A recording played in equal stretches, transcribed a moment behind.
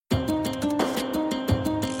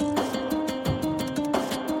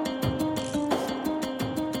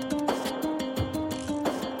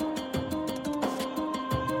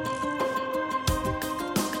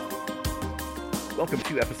Welcome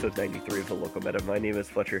to episode 93 of the Local Meta. My name is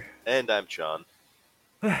Fletcher. And I'm John.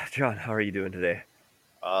 John, how are you doing today?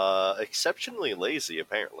 Exceptionally lazy,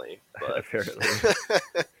 apparently. But Apparently.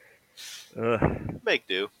 make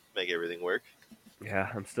do. Make everything work. Yeah,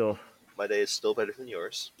 I'm still... My day is still better than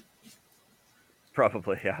yours.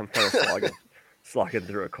 Probably, yeah. I'm kind of slogging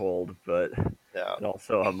through a cold, but... Yeah. And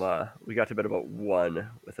also, we got to bed about 1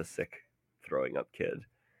 with a sick, throwing up kid.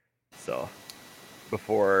 So,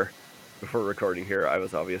 before recording here, I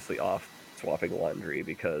was obviously off swapping laundry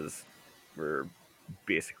because we're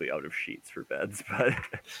basically out of sheets for beds, but...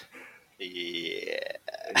 Yeah.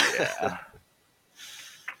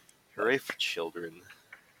 Hooray for children.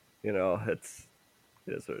 You know, it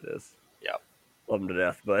is what it is. Yeah. Love them to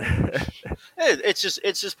death, but... it's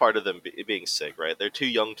just part of them being sick, right? They're too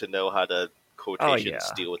young to know how to,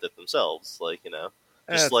 quotations, deal with it themselves. Like, you know.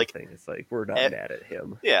 Just that's like the thing. It's like we're not mad at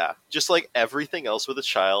him. Yeah, just like everything else with a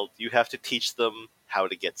child, you have to teach them how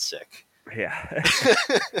to get sick. Yeah,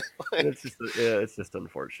 it's just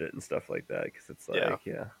unfortunate and stuff like that because it's like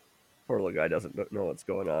poor little guy doesn't know what's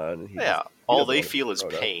going on. He all they feel is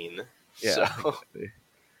pain. Yeah,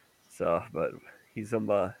 so but he's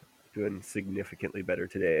doing significantly better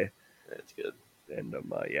today. That's good. And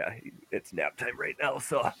it's nap time right now,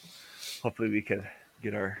 so hopefully we can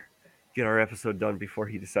get our episode done before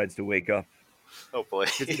he decides to wake up. Oh boy!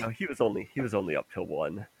 He was only up till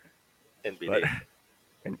 1. NBD.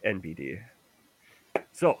 And NBD.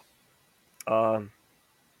 So,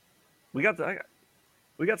 we got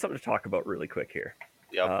something to talk about really quick here.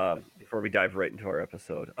 Yep. Before we dive right into our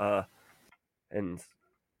episode. And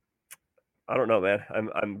I don't know, man.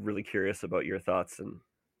 I'm really curious about your thoughts, and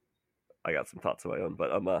I got some thoughts of my own.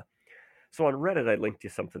 But so on Reddit, I linked you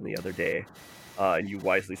something the other day. And you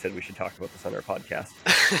wisely said we should talk about this on our podcast.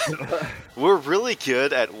 We're really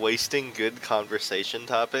good at wasting good conversation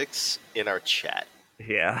topics in our chat.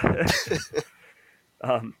 Yeah.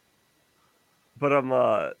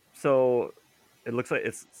 So it looks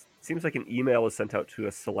like seems like an email is sent out to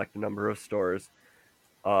a select number of stores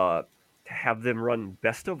to have them run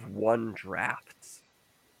best of 1 drafts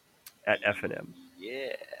at F&M.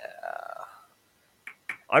 Yeah.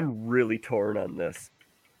 I'm really torn on this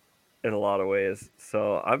in a lot of ways.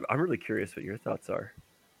 So I'm really curious what your thoughts are.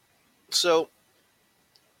 So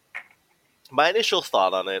my initial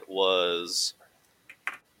thought on it was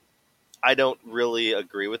I don't really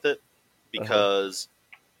agree with it because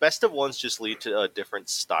best of 1s just lead to a different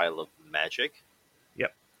style of Magic.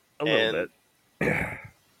 Yep. A little bit.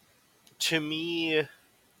 To me,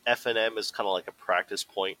 F&M is kind of like a practice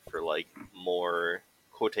point for like more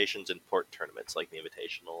quotations in port tournaments like the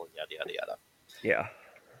Invitational and yada yada yada. Yeah.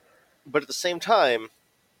 But at the same time,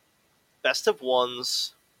 best of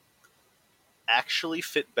 1s actually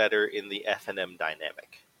fit better in the F&M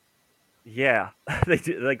dynamic. Yeah, they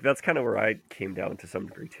do. Like that's kind of where I came down to some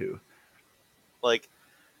degree too. Like,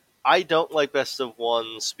 I don't like best of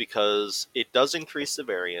 1s because it does increase the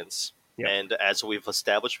variance, and as we've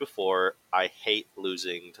established before, I hate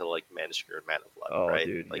losing to like Manuscure and Mana Flood. Oh, right?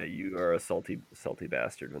 dude, like, you are a salty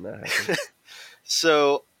bastard when that happens.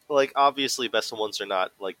 So, like, obviously, best of 1s are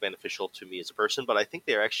not like beneficial to me as a person, but I think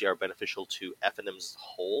they actually are beneficial to F&M as a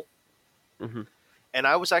whole. Mm-hmm. And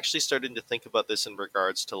I was actually starting to think about this in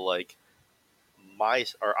regards to like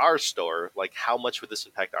our store, like how much would this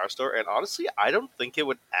impact our store? And honestly, I don't think it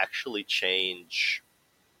would actually change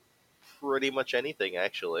pretty much anything,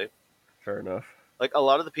 actually. Fair enough. Like, a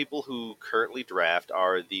lot of the people who currently draft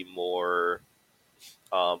are the more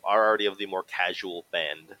are already of the more casual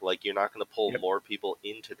band. Like, you're not going to pull more people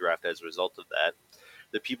into draft as a result of that.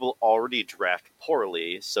 The people already draft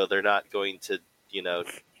poorly, so they're not going to,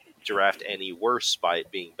 draft any worse by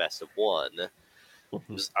it being best of 1.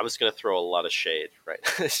 I'm just going to throw a lot of shade, right?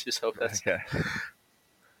 Just hope that's okay.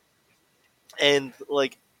 And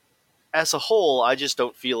like, as a whole, I just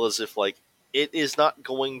don't feel as if like it is not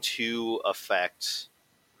going to affect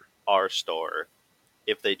our store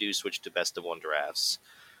if they do switch to best of 1 drafts.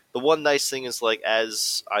 The one nice thing is, like,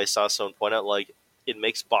 as I saw someone point out, like, it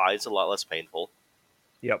makes buys a lot less painful.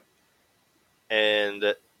 Yep.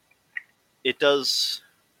 And it does.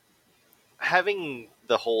 Having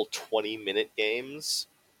the whole 20-minute games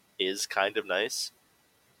is kind of nice.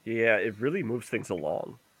 Yeah, it really moves things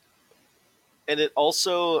along. And it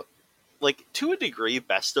also, like, to a degree,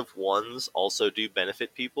 best of 1s also do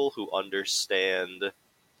benefit people who understand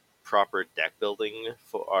proper deck building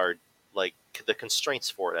for our, like, the constraints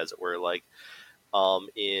for it, as it were. Like,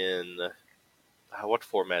 in what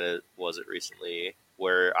format was it recently,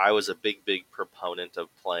 where I was a big proponent of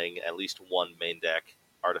playing at least 1 main deck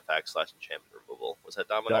artifact / enchantment removal. Was that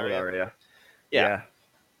Dominaria? Dominaria. Yeah.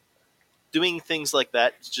 doing things like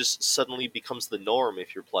that just suddenly becomes the norm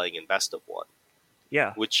if you're playing in best of one,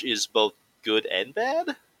 Yeah. which is both good and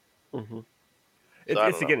bad. Hmm. So It's I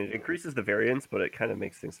it's don't know. again, it increases the variance, but it kind of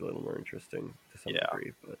makes things a little more interesting to some Yeah.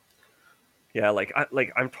 degree. But yeah,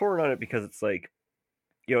 I'm torn on it because it's like,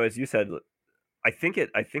 as you said, I think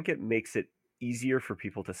it makes it easier for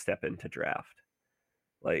people to step into draft,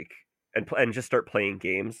 like, and just start playing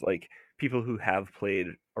games, like people who have played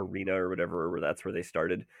Arena or whatever, where that's where they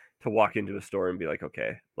started, to walk into a store and be like,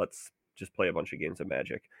 okay, let's just play a bunch of games of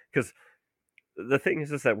Magic. Because the thing is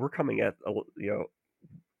that we're coming at,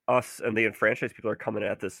 us and the enfranchised people are coming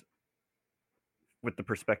at this with the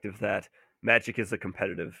perspective that Magic is a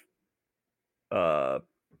competitive uh,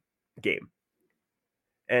 game,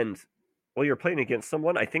 and while you're playing against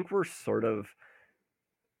someone, I think we're sort of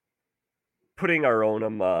putting our own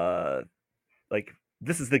like,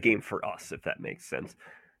 this is the game for us, if that makes sense.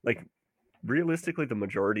 Like, realistically, the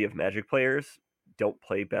majority of Magic players don't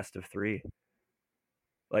play best of three.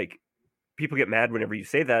 Like, people get mad whenever you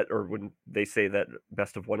say that, or when they say that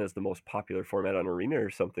best of one is the most popular format on Arena or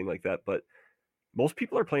something like that. But most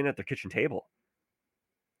people are playing at their kitchen table,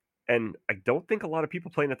 and I don't think a lot of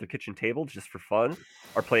people playing at their kitchen table just for fun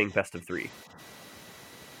are playing best of three.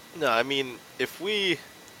 No, I mean,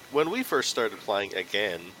 when we first started playing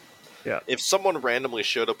again, Yeah. if someone randomly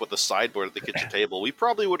showed up with a sideboard at the kitchen table, we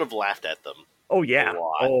probably would have laughed at them Oh a yeah.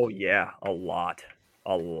 lot. Oh yeah. A lot.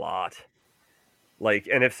 A lot. Like,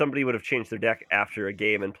 and if somebody would have changed their deck after a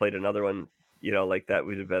game and played another one, like that,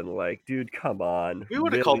 we'd have been like, dude, come on, We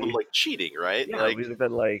would have called them really? like cheating, right? Yeah, Like, we'd have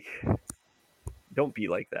been like, don't be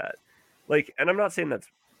like that. Like, and I'm not saying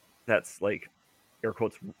that's like, air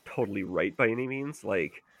quotes, totally right by any means.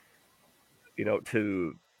 Like,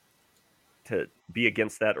 to be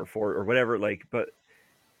against that or for or whatever. Like, but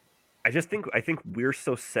I think we're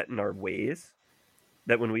so set in our ways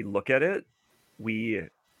that when we look at it, we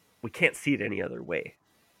we can't see it any other way.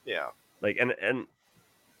 yeah, Like, and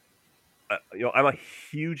I'm a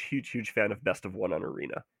huge, huge, huge fan of best of one on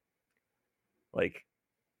Arena. Like,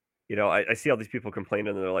 I see all these people complaining,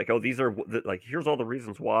 and they're like, "Oh, these are like, here's all the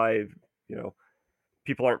reasons why, you know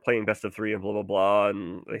people aren't playing best of three and blah blah blah."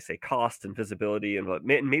 And they say cost and visibility, and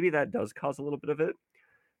maybe that does cause a little bit of it.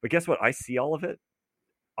 But guess what? I see all of it.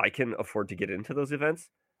 I can afford to get into those events.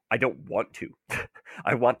 I don't want to.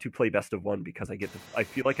 I want to play best of one because I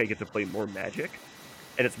feel like I get to play more Magic,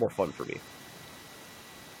 and it's more fun for me.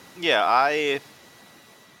 yeah.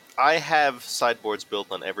 I have sideboards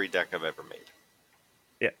built on every deck I've ever made.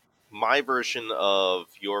 Yeah, My version of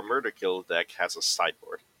your Murder Kill deck has a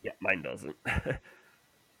sideboard, yeah, mine doesn't.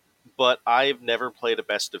 but I've never played a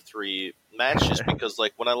best of three match just because,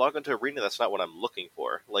 like, when I log into Arena, that's not what I'm looking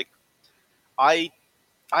for. Like, I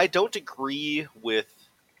I don't agree with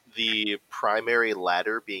the primary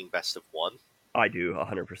ladder being best of one, I do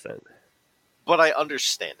 100%. but I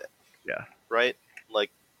understand it, Yeah, right?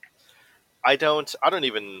 Like, I don't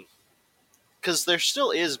even, because there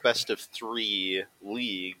still is best of three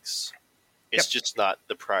leagues. It's yep. just not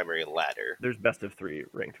the primary ladder. There's best of three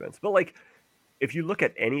ranked events, but like, if you look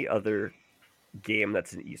at any other game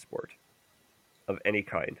that's an esport of any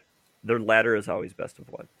kind, their ladder is always best of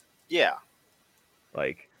one. Yeah,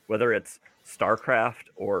 Like, whether it's StarCraft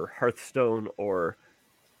or Hearthstone or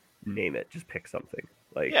name it, just pick something.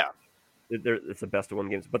 Like, yeah, it's the best of one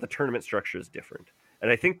games, but the tournament structure is different. And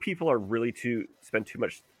I think people are really to spend too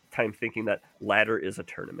much time thinking that ladder is a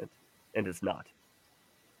tournament, and it's not.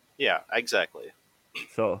 yeah, exactly.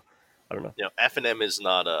 So I don't know. FNM is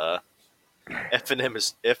not a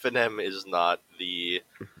FNM is not the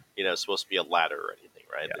supposed to be a ladder or anything,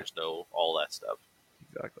 right? Yeah, There's no all that stuff.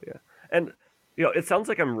 exactly. Yeah, and it sounds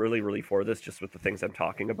like I'm really, really for this just with the things I'm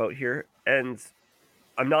talking about here, and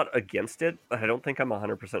I'm not against it, but I don't think I'm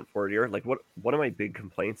 100% for it here. Like, one of my big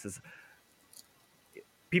complaints is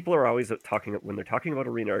people are always talking, when they're talking about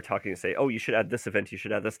Arena, are talking to say, "Oh, you should add this event, you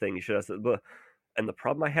should add this thing, you should add this." Blah. And the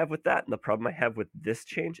problem I have with that, and the problem I have with this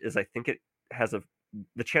change, is I think it has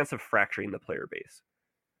the chance of fracturing the player base.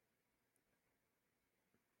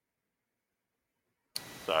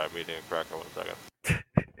 Sorry, I'm eating a cracker. 1 second.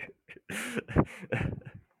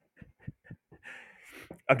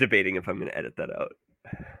 I'm debating if I'm going to edit that out.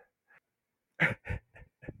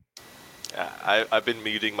 I've been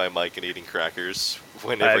muting my mic and eating crackers I,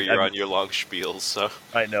 whenever you're I'm, on your long spiels, so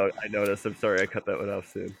I know, I noticed. I'm sorry, I cut that one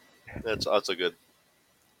off soon. that's a good.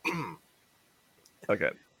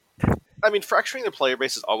 Okay, I mean, fracturing the player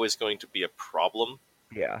base is always going to be a problem.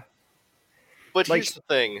 yeah, But here's like, the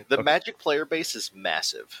thing: the okay, Magic player base is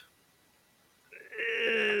massive.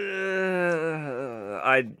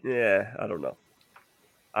 I don't know.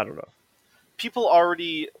 I don't know. People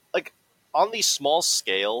already like. on the small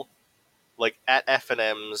scale, like at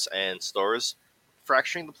F&Ms and stores,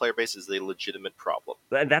 fracturing the player base is a legitimate problem.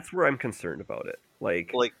 And that's where I'm concerned about it.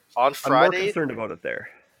 Like, Like on I'm more Friday, concerned about it there.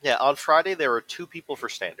 yeah, on Friday there were 2 people for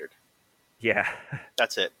standard. Yeah.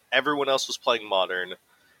 That's it. Everyone else was playing modern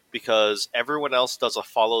because everyone else does a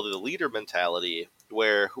follow the leader mentality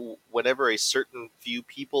where whenever a certain few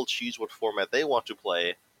people choose what format they want to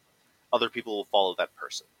play, other people will follow that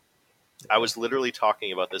person. I Yeah. was literally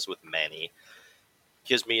talking about this with Manny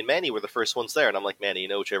because me and Manny were the first ones there, and I'm like, Manny, you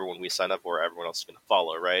know, whichever one we sign up for, everyone else is going to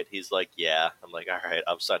follow, right? He's like, yeah. I'm like, all right,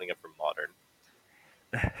 I'm signing up for modern,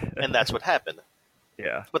 and that's what happened.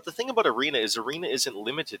 Yeah. But the thing about Arena isn't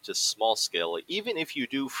limited to small scale. Even if you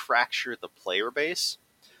do fracture the player base,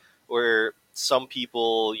 where some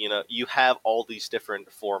people, you know, you have all these different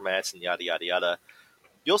formats and yada yada yada,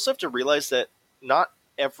 you also have to realize that not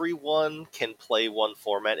everyone can play one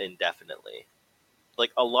format indefinitely.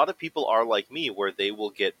 Like a lot of people are like me, where they will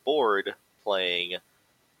get bored playing,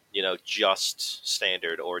 you know, just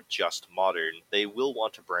standard or just modern. They will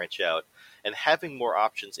want to branch out, and having more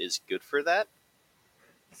options is good for that.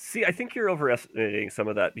 See, I think you're overestimating some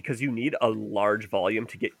of that because you need a large volume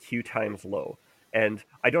to get queue times low. And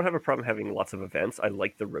I don't have a problem having lots of events. I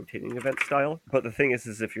like the rotating event style. But the thing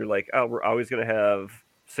is if you're like, oh, we're always going to have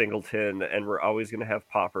Singleton and we're always going to have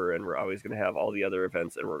Popper and we're always going to have all the other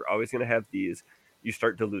events and we're always going to have these, you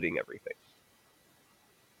start diluting everything.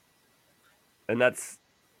 And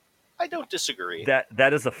I don't disagree.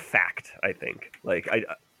 that is a fact, I think. Like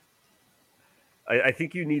I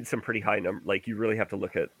think you need some pretty high number. Like you really have to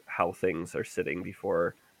look at how things are sitting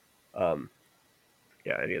before um,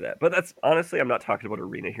 yeah, any of that. But that's honestly, I'm not talking about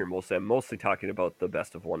arena here mostly. I'm mostly talking about the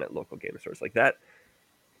best of one at local game stores like that.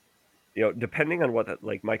 You know, depending on what that,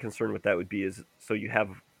 like my concern with that would be is so you have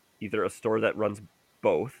either a store that runs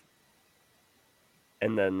both,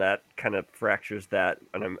 and then that kind of fractures that.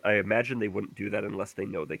 And I imagine they wouldn't do that unless they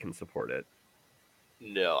know they can support it.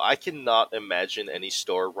 No, I cannot imagine any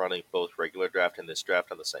store running both regular draft and this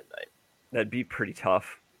draft on the same night. That'd be pretty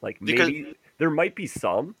tough. Like Because maybe there might be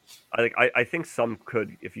some. I think some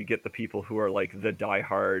could if you get the people who are like the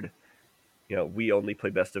diehard, you know, we only play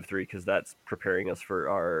best of three because that's preparing us for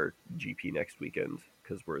our GP next weekend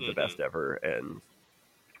because we're the mhm. best ever and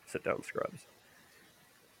sit down scrubs.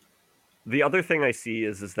 The other thing I see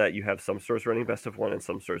is that you have some stores running best of one and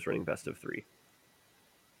some stores running best of three,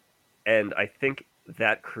 and I think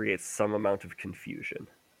that creates some amount of confusion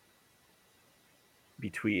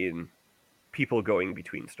between people going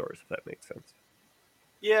between stores, if that makes sense.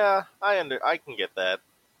 Yeah, I can get that.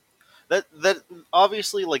 That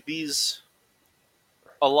obviously like these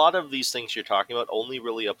a lot of these things you're talking about only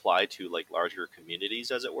really apply to like larger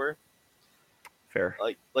communities, as it were. Fair?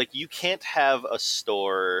 Like you can't have a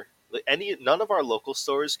store like any none of our local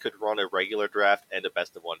stores could run a regular draft and a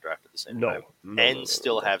best of one draft at the same time No, no, no, and no, no,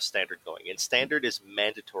 still no. have standard going. And standard is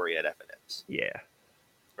mandatory at FNMs, Yeah,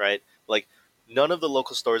 right? Like none of the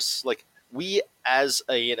local stores like we as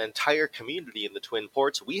an entire community in the Twin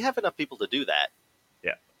Ports, we have enough people to do that,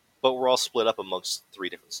 yeah, but we're all split up amongst 3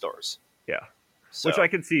 different stores. yeah. Which I So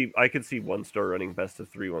could see. I could see one store running best of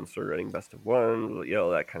three, one store running best of one. You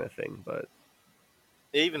know that kind of thing. But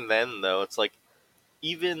even then, though, it's like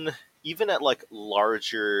even even at like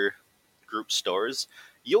larger group stores,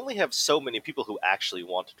 you only have so many people who actually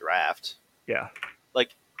want to draft. yeah,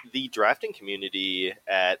 Like the drafting community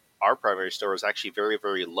at our primary store is actually very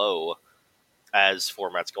very low as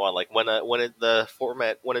formats go on. Like when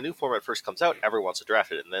a new format first comes out, everyone wants to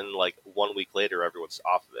draft it, and then like 1 week later, everyone's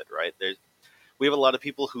off of it. Right? We have a lot of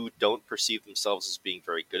people who don't perceive themselves as being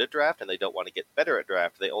very good at draft, and they don't want to get better at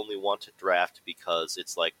draft. They only want to draft because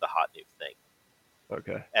it's like the hot new thing.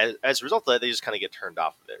 okay, As a result of that, they just kind of get turned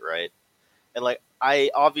off of it, right? And like I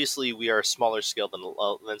obviously we are smaller scale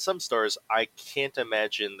than some stores. I can't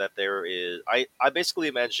imagine that there is. I basically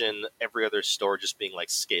imagine every other store just being like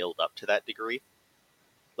scaled up to that degree.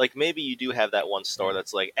 Like maybe you do have that one store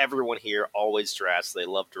that's like everyone here always drafts. They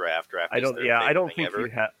love draft. Draft I is don't. their Yeah, I favorite don't thing think you ever.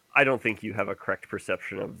 have. I don't think you have a correct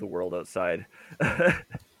perception of the world outside.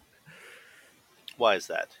 Why is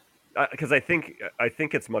that? Because I think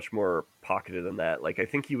it's much more pocketed than that. Like I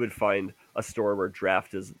think you would find a store where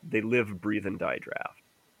draft is they live, breathe, and die draft.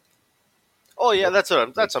 Oh yeah, But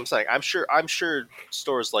like that's what I'm saying. I'm sure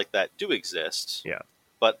stores like that do exist, yeah.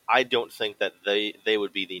 but I don't think that they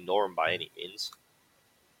would be the norm by any means.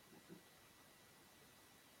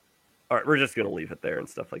 All right, we're just gonna leave it there and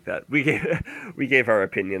stuff like that. We gave our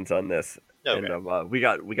opinions on this, and Okay, we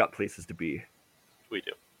got places to be. we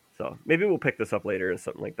do. So maybe we'll pick this up later and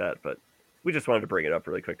something like that. But we just wanted to bring it up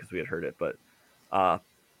really quick because we had heard it. But uh,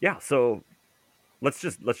 yeah. So let's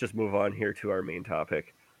just move on here to our main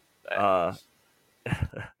topic. Eh, Uh,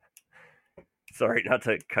 sorry, not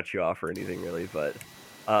to cut you off or anything really, but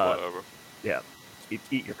uh, whatever. yeah,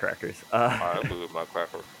 eat your crackers. I'm good with my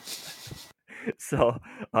cracker. So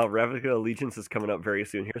Ravnica Allegiance is coming up very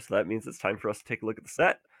soon here, so that means it's time for us to take a look at the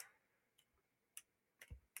set.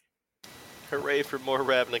 Hooray for more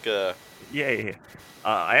Ravnica! Yay!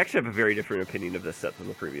 I actually have a very different opinion of this set than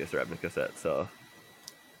the previous Ravnica set, so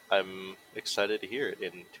I'm excited to hear it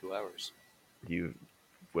in 2 hours. you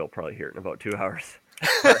will probably hear it in about 2 hours.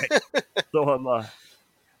 All right. So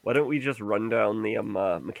why don't we just run down the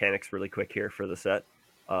mechanics really quick here for the set?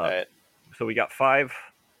 Alright, So we got 5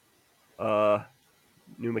 uh,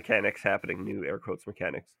 new mechanics happening, new air quotes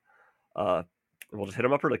mechanics. We'll just hit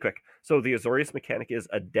them up really quick. So the Azorius mechanic is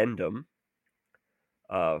Addendum,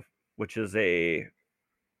 which is a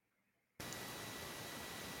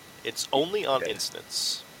it's only on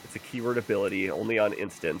instance. it's a keyword ability only on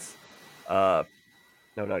instance.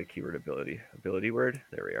 No, not a keyword ability. Ability word.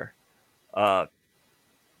 There we are.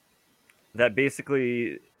 That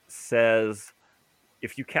basically says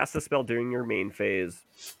if you cast a spell during your main phase,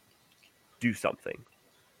 do something.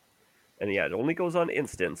 And yeah, it only goes on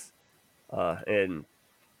instance, and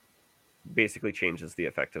basically changes the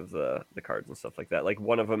effect of the cards and stuff like that. Like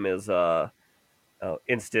one of them is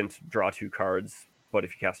instant draw 2 cards, but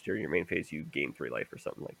if you cast during your main phase, you gain 3 life or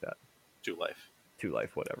something like that. 2 life. 2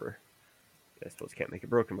 life, whatever. I suppose can't make it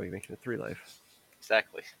broken, but you make it 3 life.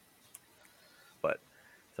 Exactly. But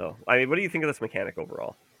so, I mean, what do you think of this mechanic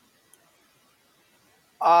overall?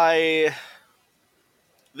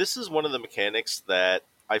 This is one of the mechanics that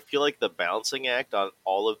I feel like the balancing act on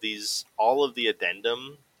all of the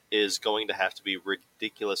addendum is going to have to be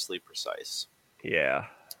ridiculously precise. Yeah.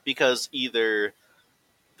 Because either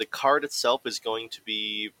the card itself is going to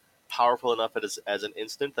be powerful enough as an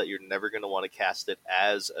instant that you're never going to want to cast it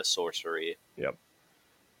as a sorcery. Yep.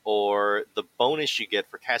 Or the bonus you get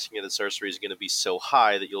for casting it as sorcery is going to be so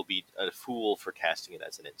high that you'll be a fool for casting it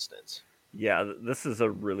as an instant. Yeah, this is a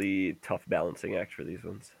really tough balancing act for these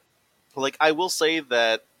ones. Like, I will say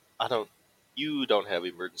that you don't have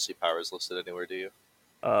emergency powers listed anywhere, do you?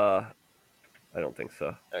 I don't think so.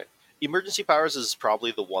 All right. Emergency powers is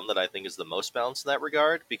probably the one that I think is the most balanced in that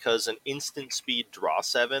regard, because an instant speed draw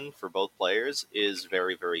 7 for both players is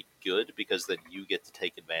very, very good, because then you get to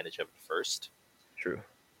take advantage of it first. True.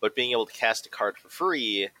 But being able to cast a card for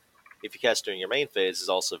free, if you cast during your main phase, is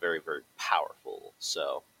also very, very powerful.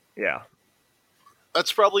 So Yeah.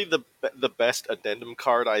 that's probably the best addendum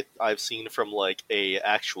card I've seen from like a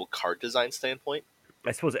actual card design standpoint.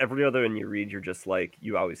 I suppose every other one you read, you're just like,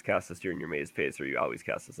 you always cast this during your maze phase, or you always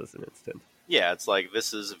cast this as an instant. Yeah, it's like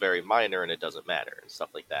this is very minor and it doesn't matter and stuff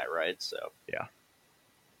like that, right? So Yeah.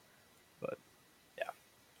 But yeah,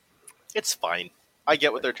 it's fine. I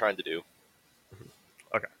get what they're trying to do.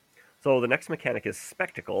 okay. So the next mechanic is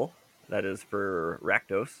Spectacle. That is for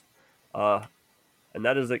Rakdos, and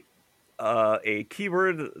that is a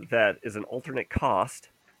keyword that is an alternate cost,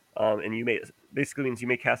 and you may basically means you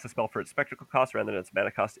may cast a spell for its spectacle cost rather than its mana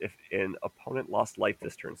cost if an opponent lost life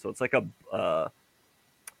this turn. So it's like a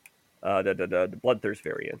the Bloodthirst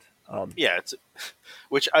variant. Yeah, it's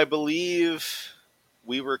which I believe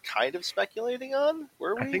we were kind of speculating on.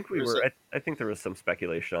 Were we? I think we were. I think there was some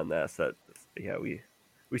speculation on this. That yeah, we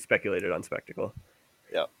speculated on spectacle.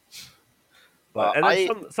 Yeah. But and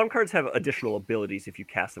then some cards have additional abilities if you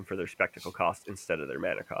cast them for their spectacle cost instead of their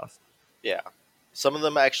mana cost. Yeah. Some of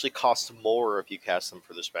them actually cost more if you cast them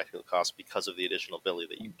for their spectacle cost because of the additional ability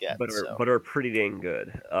that you get. But are pretty dang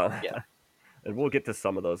good. Yeah. And we'll get to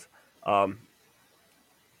some of those.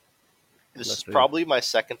 This is probably my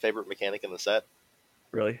second favorite mechanic in the set.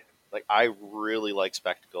 Really? Like, I really like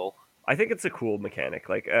Spectacle. I think it's a cool mechanic.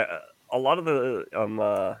 Like, a lot of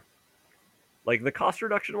the like the cost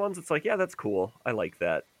reduction ones, it's like, yeah, that's cool. I like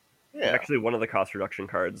that. Yeah. Actually, one of the cost reduction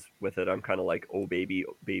cards with it, I'm kind of like, oh baby,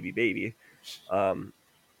 baby, baby. And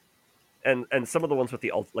some of the ones with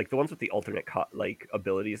the ones with the alternate like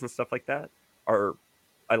abilities and stuff like that are,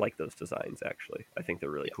 I like those designs actually. I think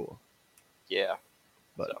they're really cool. Yeah.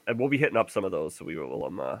 But and we'll be hitting up some of those, so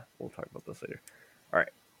we'll talk about this later. All right.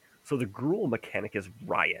 So the Gruul mechanic is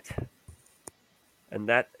Riot, and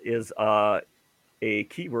that is a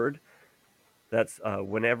keyword that's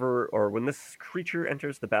whenever or when this creature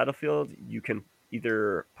enters the battlefield, you can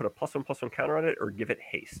either put a +1/+1 counter on it or give it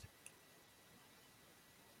haste.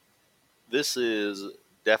 This is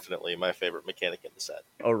definitely my favorite mechanic in the set.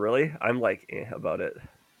 Oh, really? I'm like about it.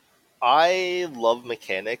 I love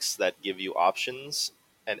mechanics that give you options,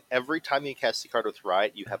 and every time you cast a card with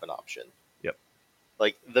Riot, you have an option. Yep.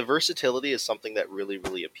 Like the versatility is something that really,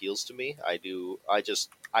 really appeals to me. I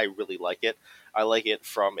really like it. I like it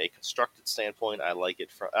from a constructed standpoint. I like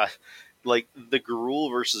it from like the Gruul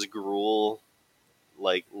versus Gruul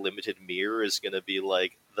like limited mirror is going to be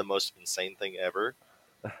like the most insane thing ever.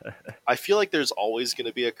 I feel like there's always going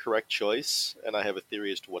to be a correct choice, and I have a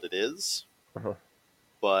theory as to what it is. Uh-huh.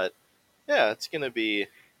 But yeah, it's gonna be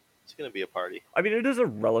a party. I mean, it is a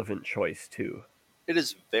relevant choice too. It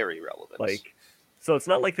is very relevant. Like, so it's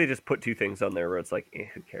not like they just put two things on there where it's like,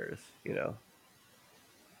 who cares, you know?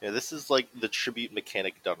 Yeah, this is like the tribute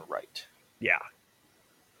mechanic done right. Yeah,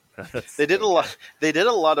 that's They did a okay. lot. They did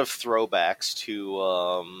a lot of throwbacks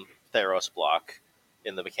to Theros block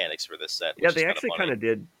in the mechanics for this set, Yeah, which is they kind of actually kind funny. of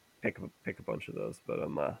did pick a bunch of those, but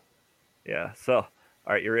yeah. So, all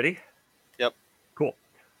right, you ready? Yep. Cool.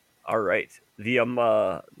 All right.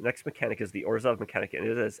 The next mechanic is the Orzhov mechanic, and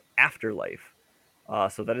it is Afterlife.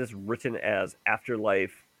 So that is written as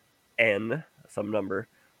Afterlife N, some number.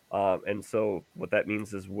 And so what that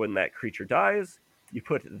means is when that creature dies, you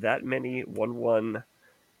put that many 1/1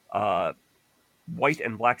 uh, white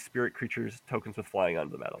and black spirit creatures tokens with flying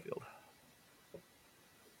onto the battlefield.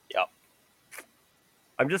 Yep.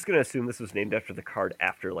 I'm just going to assume this was named after the card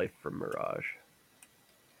Afterlife from Mirage.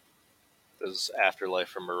 Does Afterlife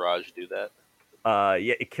from Mirage do that?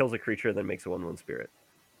 Yeah, it kills a creature and then makes a 1/1 spirit.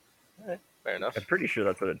 Fair I'm enough. pretty sure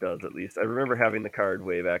that's what it does, at least. I remember having the card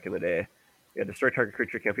way back in the day. Yeah, destroy target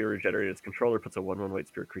creature can't be regenerated. Its controller puts a 1/1 white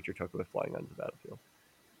spirit creature token with flying onto the battlefield.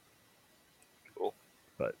 Cool.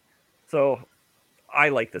 But so I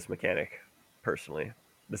like this mechanic personally.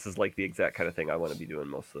 This is like the exact kind of thing I want to be doing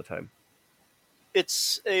most of the time.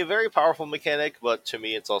 It's a very powerful mechanic, but to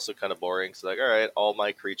me, it's also kind of boring. So like, all right, all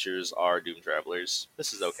my creatures are Doom Travelers.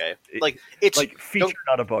 This is okay. It, Like, it's like feature, don't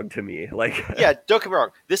not a bug to me. Like, yeah, don't get me wrong.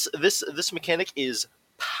 This mechanic is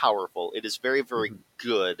powerful. It is very, very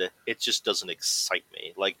good. It just doesn't excite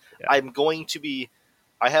me. Like yeah, I'm going to be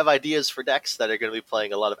I have ideas for decks that are going to be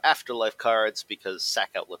playing a lot of afterlife cards because sack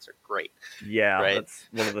outlets are great, yeah, right? that's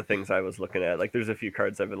one of the things I was looking at. Like, there's a few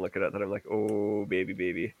cards I've been looking at that I'm like, oh baby,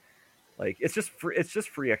 baby. Like, it's just free. It's just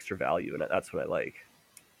free extra value, and that's what I like.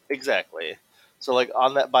 Exactly. So like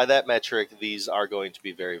on that by that metric, these are going to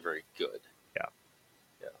be very, very good. Yeah,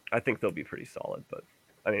 Yeah. I think they'll be pretty solid, but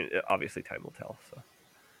I mean, obviously, time will tell. So,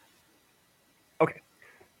 okay.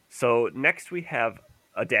 So next we have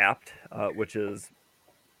Adapt, which is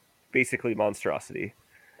basically Monstrosity.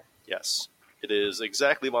 Yes. It is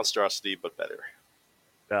exactly monstrosity, but better.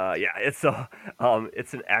 Yeah, it's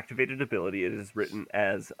an activated ability. It is written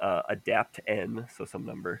as Adapt N, so some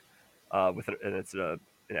number, and it's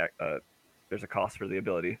there's a cost for the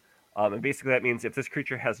ability. And basically that means if this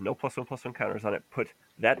creature has no +1/+1 counters on it, put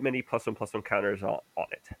that many +1/+1 counters on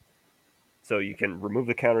it. So you can remove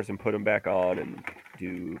the counters and put them back on and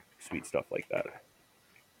do sweet stuff like that.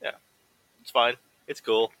 Yeah. It's fine. It's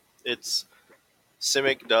cool. It's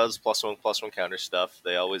Simic does +1/+1 counter stuff.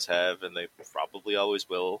 They always have, and they probably always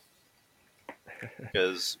will.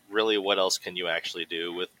 Because really, what else can you actually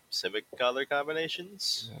do with Simic color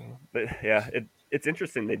combinations? But yeah, it's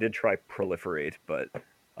interesting. They did try proliferate, but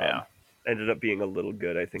Yeah. um, ended up being a little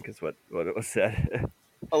good. I think is what it was said.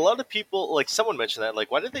 A lot of people, like someone mentioned that,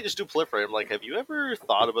 like, why did they just do proliferate? I'm like, have you ever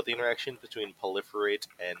thought about the interaction between proliferate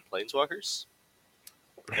and planeswalkers?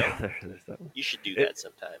 No? There's that one. You should do It that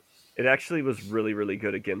sometime. it actually was really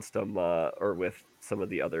good against them, or with some of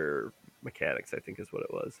the other mechanics. I think is what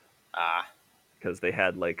it was, Ah, because they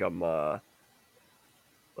had like the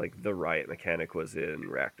riot mechanic was in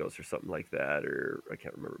Rakdos or something like that, or I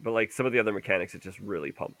can't remember. But like some of the other mechanics, it just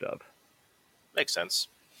really pumped up. makes sense.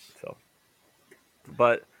 So,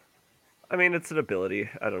 but I mean, it's an ability.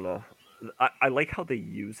 I don't know. I like how they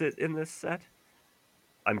use it in this set.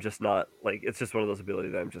 I'm just not like it's just one of those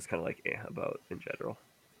abilities that I'm just kind of like about in general.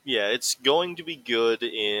 Yeah, it's going to be good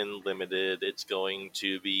in limited. It's going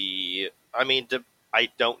to be. I mean, I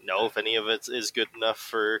don't know if any of it is good enough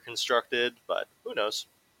for constructed, but who knows?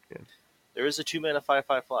 Yeah, There is a 2 mana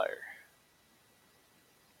 5/5 flyer.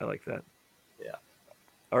 I like that. Yeah.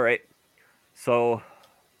 All right, so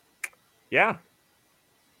yeah,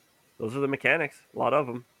 those are the mechanics. A lot of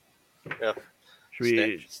them. Yeah. Should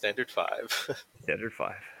we Standard 5. standard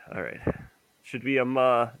 5? All right. Should we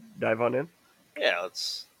dive on in? Yeah,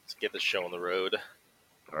 let's get the show on the road.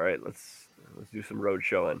 All right, let's do some road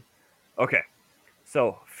showing. Okay.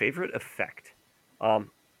 So, favorite effect.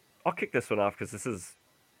 Um I'll kick this one off because this is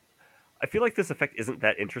I feel like this effect isn't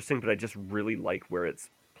that interesting, but I just really like where it's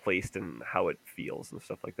placed and how it feels and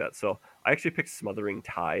stuff like that. So, I actually picked Smothering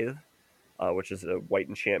Tithe, which is a white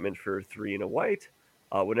enchantment for 3 and a white.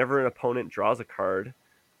 Whenever an opponent draws a card,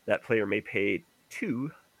 that player may pay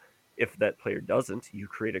 2, if that player doesn't, you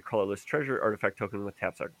create a colorless treasure artifact token with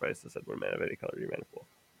tap sacrifice instead of 1 mana of any color in your mana pool.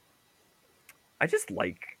 I just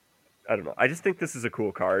like, I don't know. I just think this is a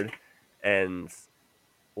cool card, and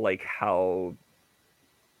like how,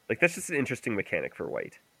 like that's just an interesting mechanic for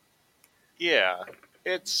white. Yeah,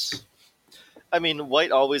 it's. I mean,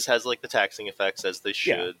 white always has like the taxing effects as they Yeah.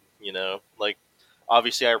 should. You know, like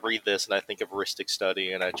obviously I read this and I think of Ristic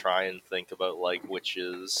Study and I try and think about like which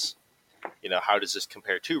is, you know, how does this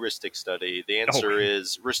compare to Ristic Study? The Oh, answer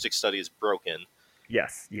is Ristic Study is broken.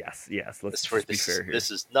 yes, yes, yes. Let's As for just be fair here.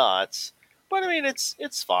 this is not. But I mean,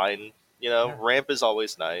 it's fine. You know, Yeah. ramp is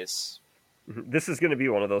always nice. This is going to be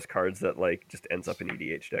one of those cards that like just ends up in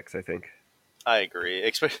EDH decks, I think. I agree.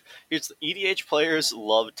 It's EDH players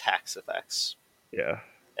love tax effects, Yeah.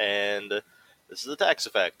 and this is a tax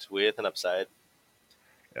effect with an upside.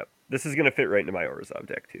 Yep. This is going to fit right into my Orzhov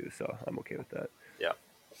deck too, so I'm okay with that. Yeah,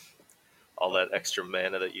 all that extra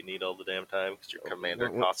mana that you need all the damn time because your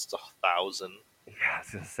commander What, costs 1,000. yeah, I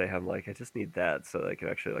was going to say, I'm like, I just need that so that I can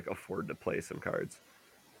actually like afford to play some cards.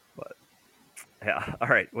 But yeah, all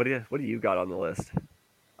right. What do you got on the list?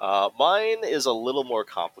 Mine is a little more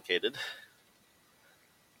complicated.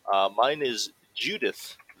 Mine is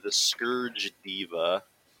Judith, the Scourge Diva.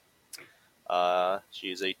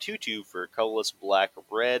 She is a 2/2 for colorless black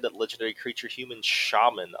red legendary creature human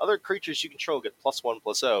shaman. Other creatures you control get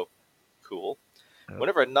 +1/+0. Cool. Oh,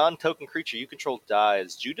 Whenever a non-token creature you control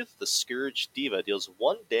dies, Judith the Scourge Diva deals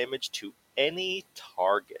 1 damage to any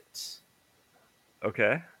target.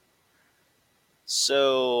 okay.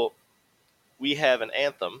 So we have an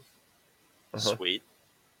Anthem. Uh-huh. Sweet.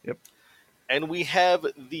 Yep. And we have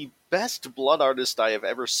the best blood artist I have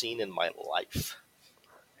ever seen in my life.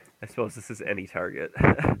 I suppose this is any target.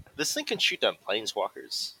 This thing can shoot down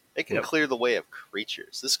planeswalkers. It can Yep. clear the way of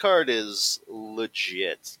creatures. This card is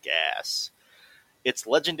legit gas. It's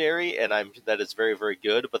legendary, and that is very, very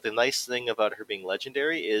good. But the nice thing about her being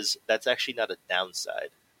legendary is that's actually not a downside.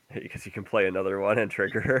 Because you can play another one and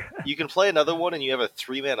trigger her. You can play another one, and you have a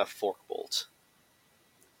 3-mana Fork Bolt.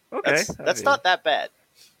 Okay. That's not that bad.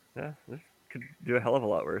 Yeah, this could do a hell of a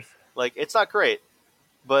lot worse. Like, it's not great,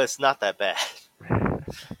 but it's not that bad.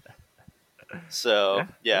 So,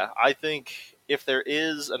 yeah, I think if there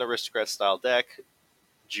is an aristocrat style deck,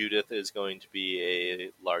 Judith is going to be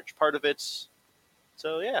a large part of it.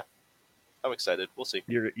 So, yeah, I'm excited. We'll see.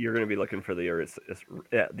 You're going to be looking for the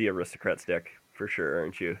aristocrats deck for sure,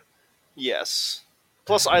 aren't you? Yes.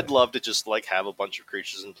 Plus, I'd love to just like have a bunch of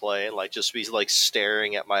creatures in play and like just be like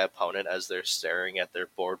staring at my opponent as they're staring at their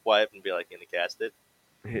board wipe and be like, "Gonna cast it?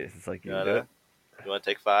 It's like you You want to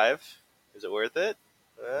take 5? Is it worth it?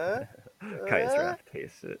 Kaya's Wrath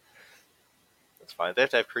case it. That's fine. They have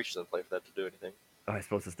to have creatures in play for that to do anything. Oh, I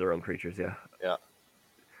suppose it's their own creatures, yeah. Yeah.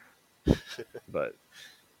 But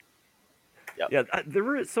Yep. yeah,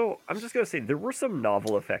 I'm just gonna say there were some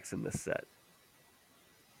novel effects in this set.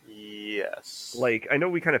 Yes. Like I know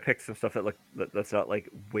we kind of picked some stuff that's not like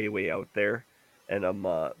way out there, and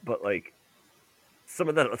but like some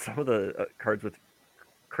of the cards with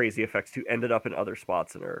crazy effects too ended up in other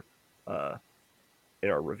spots in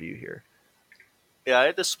our review here. Yeah, I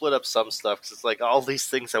had to split up some stuff because it's like all these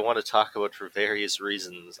things I want to talk about for various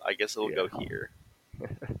reasons. I guess it'll go here.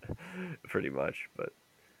 Pretty much, but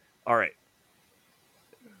all right.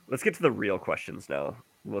 Let's get to the real questions now.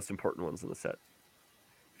 The most important ones in the set.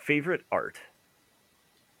 Favorite art.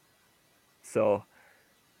 So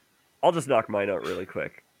I'll just knock mine out really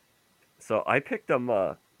quick. So I picked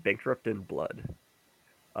Bankrupt in Blood.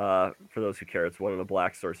 For those who care, it's 1 in a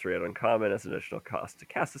black sorcery at uncommon as an additional cost. To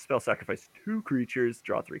cast a spell, sacrifice 2 creatures,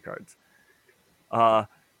 draw 3 cards.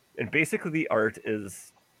 And basically the art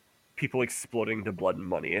is people exploding to blood and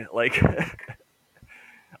money. Like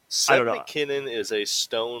Seth McKinnon is a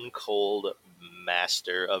stone cold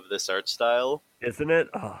master of this art style. Isn't it?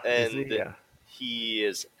 Oh, and isn't he? Yeah. He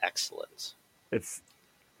is excellent. It's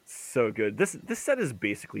so good. This set is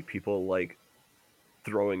basically people like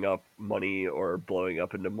throwing up money or blowing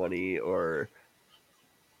up into money or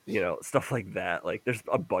stuff like that. Like there's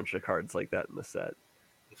a bunch of cards like that in the set.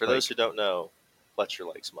 And for those who don't know, Fletcher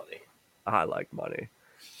likes money. I like money.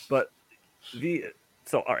 But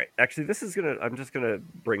all right, actually I'm just gonna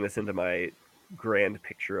bring this into my grand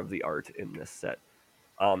picture of the art in this set.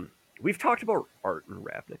 We've talked about art in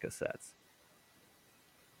Ravnica sets.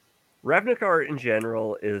 Ravnica art in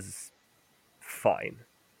general is fine.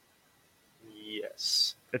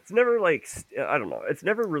 Yes. It's never like, I don't know, it's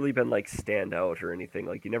never really been like stand out or anything.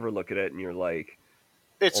 Like you never look at it and you're like,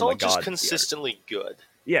 it's all just consistently good.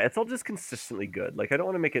 Yeah, it's all just consistently good. Like I don't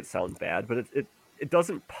want to make it sound bad, but it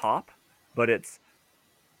doesn't pop, but it's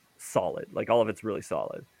solid. Like all of it's really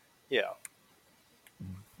solid. Yeah.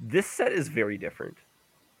 This set is very different.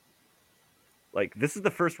 Like this is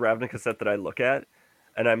the first Ravnica set that I look at,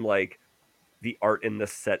 and I'm like, the art in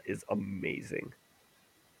this set is amazing.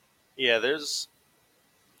 Yeah, there's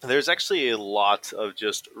actually a lot of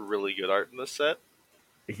just really good art in this set.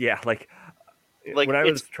 Yeah, like Like when I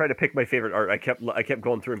it's was trying to pick my favorite art, I kept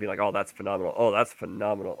going through and being like, oh, that's phenomenal. Oh, that's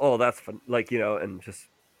phenomenal. Oh, that's like and just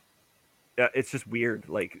yeah, it's just weird.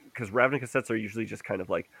 Like because Ravnica sets are usually just kind of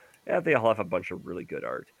like yeah, they all have a bunch of really good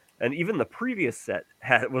art, and even the previous set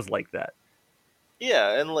was like that.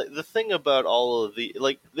 yeah, and like the thing about all of the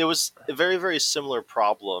like there was a very very similar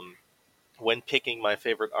problem when picking my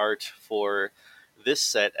favorite art for this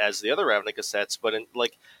set as the other Ravnica sets, but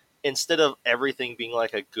instead of everything being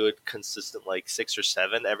like a good consistent like 6 or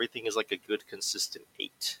 7, everything is like a good consistent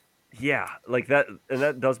 8. Yeah, like that, and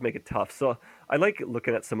that does make it tough. So I like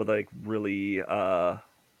looking at some of the like really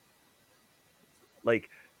like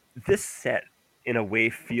this set in a way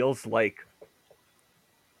feels like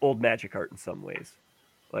old magic art in some ways.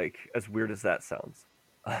 Like as weird as that sounds.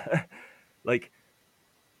 Like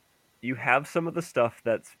you have some of the stuff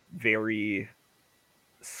that's very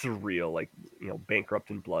surreal, like Bankrupt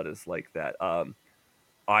in Blood is like that.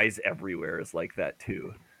 Eyes Everywhere is like that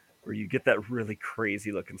too, where you get that really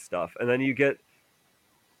crazy looking stuff, and then you get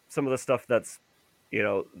some of the stuff that's you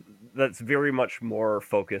know that's very much more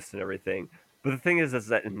focused and everything. But the thing is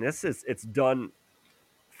that in this is it's done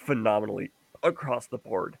phenomenally across the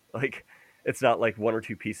board. Like it's not like one or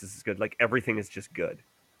two pieces is good. Like everything is just good.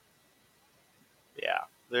 Yeah,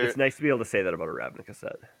 It's there. nice to be able to say that about a Ravnica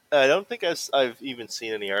set. I don't think I've even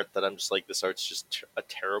seen any art that I'm just like this art's just a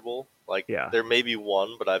terrible. Like Yeah, there may be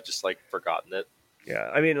one, but I've just like forgotten it. yeah.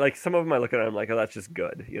 I mean, like some of them I look at, and I'm like, oh, that's just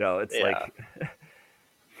good. It's Yeah, like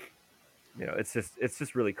it's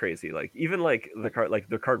just really crazy. Like even like the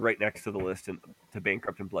card right next to the list and to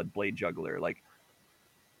Bankrupt and Blood Blade Juggler, like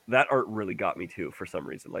that art really got me too for some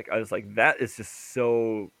reason. Like I was like, that is just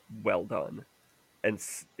so well done, and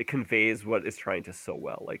it conveys what it's trying to so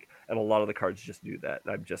well. Like, and a lot of the cards just do that.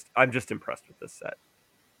 And I'm just impressed with this set,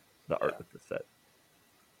 the art yeah, with this set.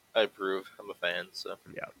 I approve. I'm a fan. So,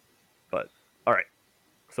 Yeah, but all right.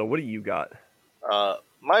 So what do you got?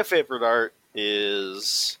 my favorite art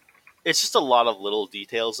is it's just a lot of little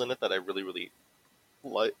details in it that I really really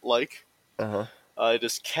like. Uh It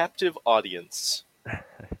is Captive Audience,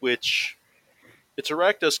 which it's a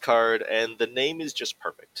Rakdos card, and the name is just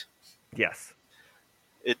perfect. yes,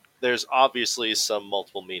 There's obviously some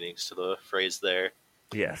multiple meanings to the phrase there.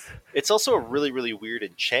 yes, It's also a really really weird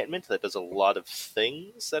enchantment that does a lot of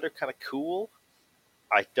things that are kind of cool.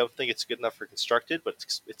 I don't think it's good enough for constructed, but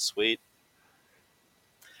it's sweet.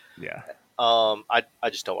 yeah, I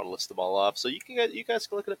just don't want to list them all off, so you guys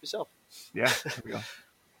can look it up yourself. yeah. There we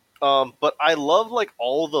go. But I love like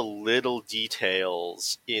all the little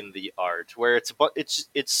details in the art where it's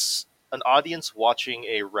an audience watching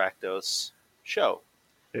a Rakdos show,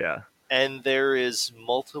 Yeah, and there is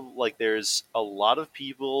multiple like there's a lot of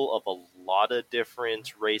people of a lot of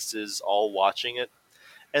different races all watching it,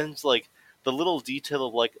 and it's like the little detail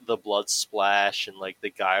of like the blood splash and like the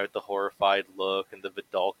guy with the horrified look and the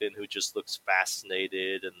Vidalkin who just looks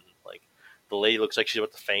fascinated and like the lady looks like she's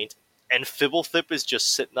about to faint and Fibblethip is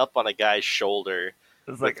just sitting up on a guy's shoulder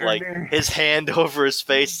it's with like like his hand over his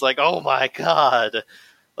face like oh my god,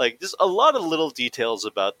 like just a lot of little details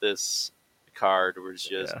about this card was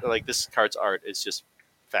just yeah. like this card's art is just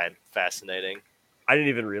fascinating. I didn't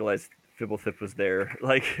even realize Fibblethip was there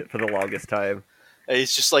like for the longest time. And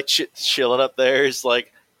he's just like chilling up there. He's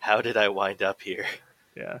like, "How did I wind up here?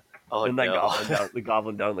 Yeah. Oh And that no!"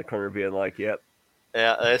 goblin down in the corner being like, "Yep,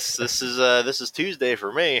 Yeah, this is Tuesday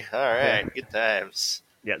for me. All yeah, right, good times.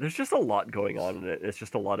 yeah." There's just a lot going on in it. It's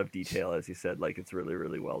just a lot of detail, as you said. Like it's really,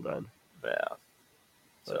 really well done. Yeah.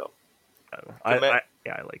 But So, I don't know. commit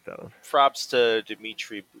Yeah, I like that one. props to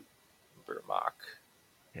Dmitry Burmak.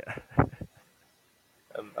 Yeah,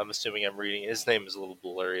 I'm assuming I'm reading his name is a little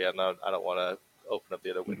blurry. I don't want to open up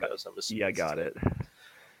the other windows. I'm assuming. yeah, I it's his got name. it.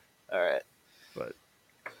 All right. But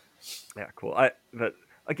yeah, cool. But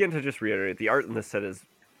again, to just reiterate, the art in this set is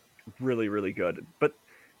really, really good. But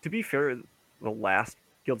to be fair, the last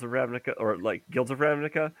Guilds of Ravnica or like Guilds of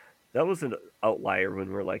Ravnica, that was an outlier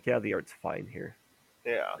when we're like, yeah, the art's fine here.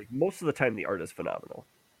 Yeah. Like most of the time, the art is phenomenal.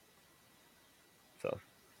 So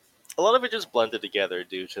A lot of it just blended together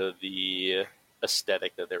due to the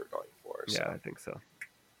aesthetic that they were going for. yeah, So I think so.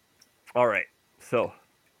 All right, so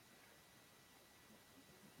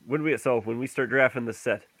when we start drafting the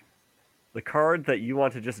set, the card that you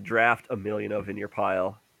want to just draft a million of in your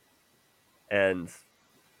pile, and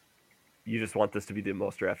you just want this to be the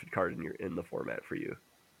most drafted card in the format for you.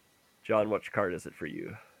 John, which card is it for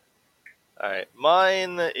you? All right,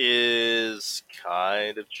 mine is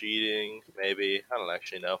kind of cheating. Maybe I don't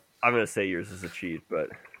actually know. I'm gonna say yours is a cheat, but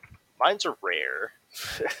Mine's a rare,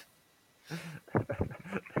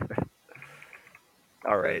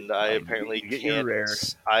 all right, and I fine. apparently You get your can't. rare.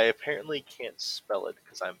 I apparently can't spell it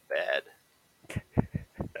because I'm bad.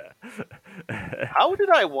 How did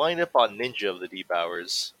I wind up on Ninja of the Deep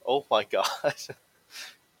Hours? Oh my god!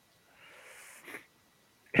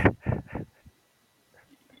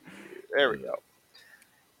 There we go.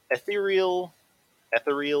 Ethereal,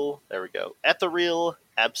 ethereal. There we go. Ethereal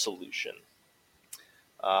Absolution.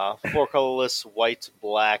 Four colorless, white,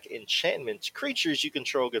 black, enchantment. Creatures you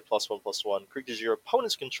control get +1/+1. Creatures your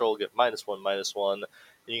opponents control get -1/-1.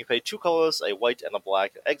 And you can pay two colorless, a white and a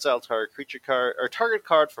black. Exile target creature card or target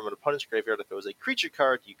card from an opponent's graveyard. If it was a creature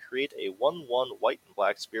card, you create a 1/1 white and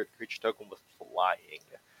black spirit creature token with flying.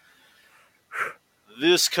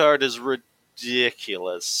 This card is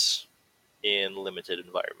ridiculous in limited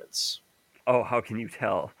environments. Oh, how can you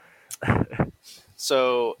tell?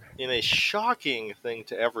 So, in a shocking thing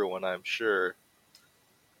to everyone, I'm sure,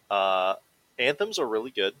 uh, anthems are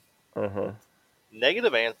really good. Uh-huh.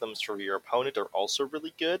 Negative anthems for your opponent are also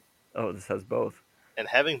really good, Oh, this has both. and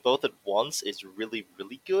having both at once is really,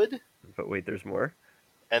 really good. But wait, there's more.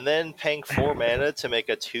 And then paying 4 mana to make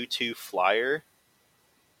a 2/2 flyer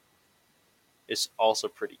is also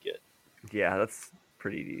pretty good. Yeah, that's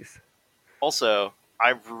pretty decent. Also,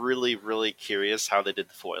 I'm really, really curious how they did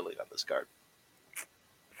the foiling on this card.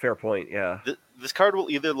 Fair point. Yeah. This card will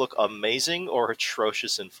either look amazing or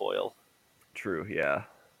atrocious in foil. True. Yeah.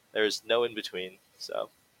 There's no in between. So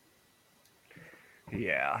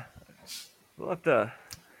Yeah. We'll have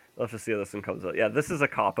to see how this one comes out. Yeah, this is a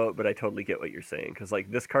cop out, but I totally get what you're saying because like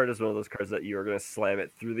this card is one of those cards that you're gonna slam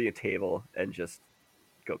it through the table and just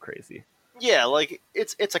go crazy. yeah, like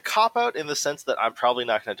it's a cop out in the sense that I'm probably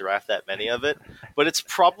not going to draft that many of it, but it's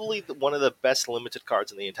probably one of the best limited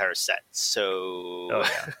cards in the entire set. So Oh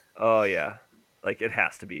yeah. Oh yeah. Like it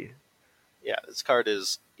has to be. yeah, this card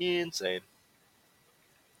is insane.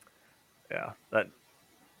 Yeah.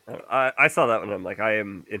 I saw that one. I'm like, I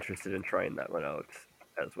am interested in trying that one out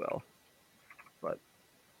as well. But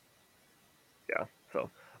yeah. So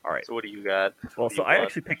all right. So what do you got? Well, What do so you I want?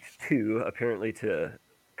 actually picked two apparently to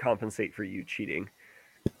compensate for you cheating.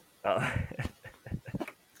 Uh,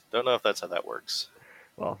 Don't know if that's how that works.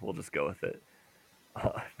 well, we'll just go with it.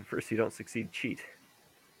 First, you don't succeed, cheat.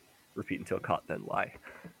 Repeat until caught, then lie.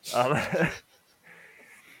 Um,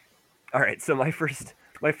 all right. So my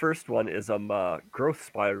first one is Growth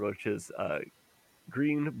Spiral, which is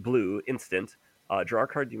green blue instant. Draw a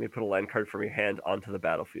card. You may put a land card from your hand onto the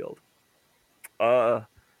battlefield. Uh,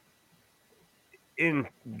 in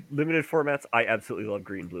limited formats, I absolutely love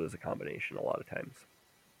green blue as a combination a lot of times,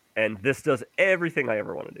 and this does everything I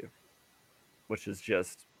ever want to do, which is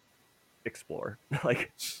just explore.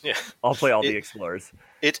 Like Yeah, I'll play all the it explorers.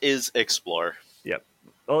 it is explore. Yep.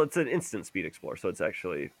 Well, it's an instant speed explorer, so it's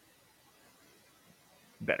actually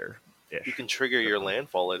better You ish. can trigger your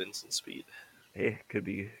landfall at instant speed. Hey, could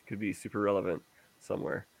be super relevant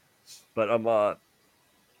somewhere. But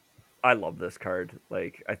I love this card.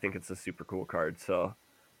 Like I think it's a super cool card. So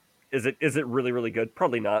is it really really good?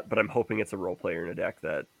 Probably not, but I'm hoping it's a role player in a deck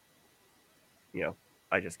that you know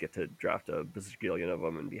I just get to draft a bazillion of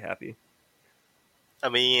them and be happy. I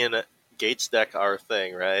mean, gates deck are a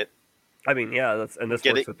thing, right? I mean, yeah, this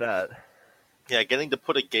Getting works with that. yeah, getting to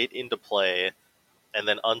put a gate into play and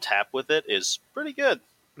then untap with it is pretty good.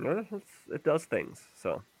 It does things.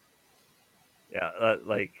 So yeah,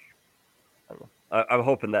 like I don't know. I'm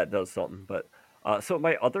hoping that does something. But so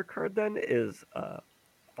my other card then is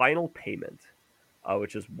Final Payment,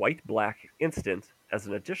 which is white black instant. As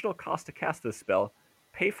an additional cost to cast this spell,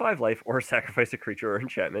 pay 5 life or sacrifice a creature or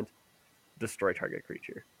enchantment, destroy target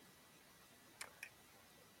creature.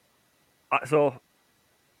 So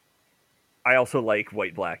I also like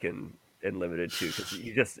white black in limited too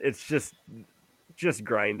because it's just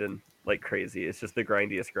grinding like crazy. It's just the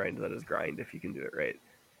grindiest grind that is grind if you can do it right.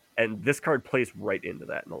 And this card plays right into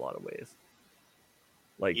that in a lot of ways.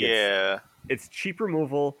 Like Yeah, it's cheap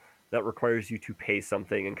removal that requires you to pay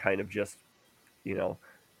something and kind of just you know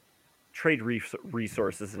trade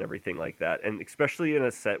resources and everything like that. And especially in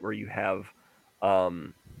a set where you have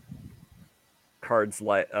um, cards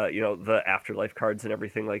like the afterlife cards and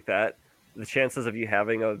everything like that, the chances of you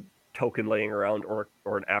having a token laying around or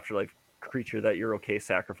an afterlife creature that you're okay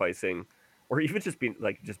sacrificing, or even just being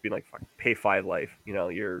like fuck, pay 5 life,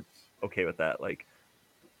 you're okay with that. Like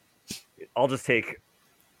I'll just take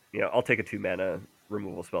I'll take a 2 mana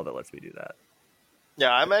removal spell that lets me do that.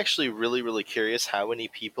 Yeah, I'm actually really, really curious how many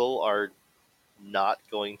people are not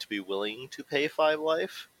going to be willing to pay 5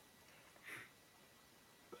 life.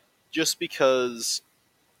 Just because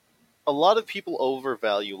a lot of people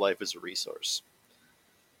overvalue life as a resource.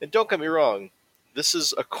 And don't get me wrong, this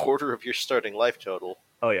is a quarter of your starting life total,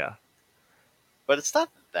 Oh yeah, but it's not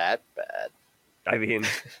that bad. I mean,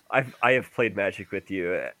 I have played Magic with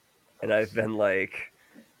you, and I've been like,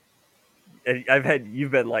 and I've had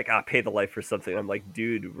you've been like, pay the life for something. I'm like,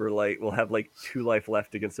 dude, we'll have like 2 life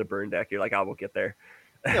left against a burn deck. You're like, we'll get there.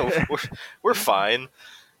 Yeah, we're fine.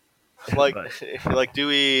 Like, But like,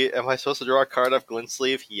 am I supposed to draw a card off Glint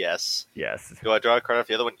Sleeve? Yes. yes, Do I draw a card off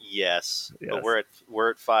the other one? Yes. But yes. we're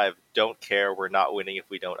at 5. Don't care. We're not winning if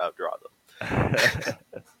we don't outdraw them.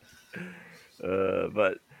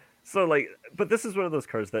 But so like, but this is one of those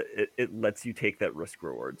cards that it lets you take that risk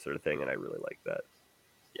reward sort of thing, and I really like that.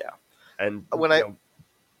 Yeah. And When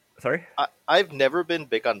sorry, I've never been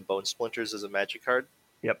big on Bone Splinters as a Magic card.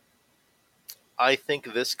 yep, I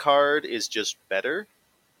think this card is just better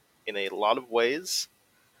in a lot of ways.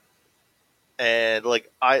 And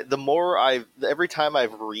like every time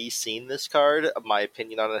I've re-seen this card, my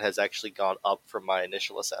opinion on it has actually gone up from my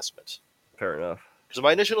initial assessment. fair enough. Because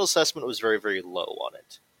my initial assessment was very, very low on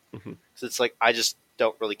it. Mhm. So it's like I just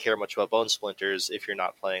don't really care much about Bone Splinters if you're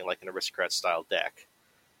not playing like an Aristocrat style deck.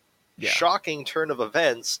 Yeah. Shocking turn of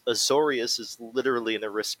events, Azorius is literally an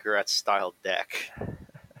Aristocrat style deck.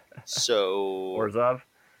 So Orzhov.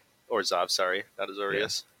 Zav, sorry, not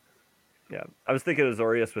Azorius. Yeah, I was thinking of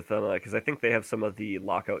Azorius with them because I think they have some of the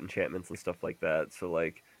lockout enchantments and stuff like that. So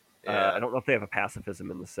like, Yeah. I don't know if they have a pacifism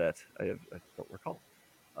in the set. I don't recall.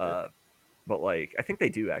 Uh, but like, I think they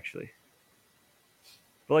do actually.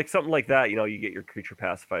 But like something like that, you get your creature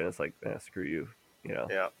pacified, and it's like, screw you,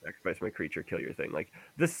 Yeah. sacrifice my creature, kill your thing. Like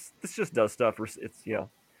this just does stuff. It's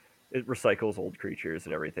it recycles old creatures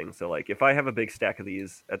and everything. So like, if I have a big stack of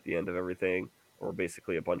these at the end of everything, or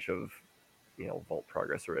basically a bunch of vault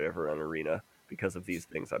progress or whatever on arena because of these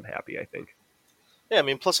things, I'm happy. I think. Yeah, I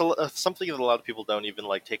mean, plus something that a lot of people don't even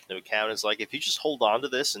like take into account is like if you just hold on to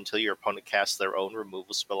this until your opponent casts their own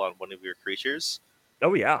removal spell on one of your creatures,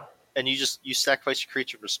 Oh yeah. and you sacrifice your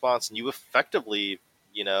creature in response, and you effectively,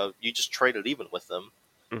 you just trade it even with them.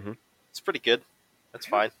 Mm-hmm. It's pretty good. That's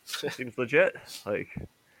fine. Seems legit. Like,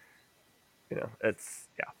 it's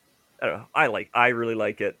yeah. I don't know. I really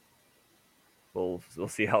like it. We'll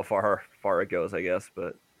see how far it goes, I guess.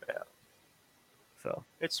 But Yeah, so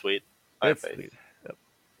it's sweet. I have it's faith. sweet. Yep.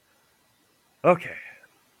 Okay.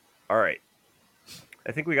 All right.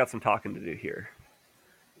 I think we got some talking to do here.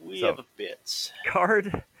 We So have a bit.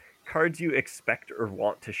 cards you expect or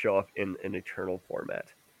want to show up in an eternal format.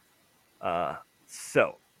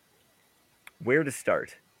 So where to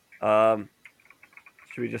start? Um,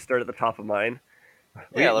 should we just start at the top of mine? Yeah,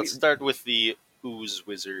 We let's we start with the Ooze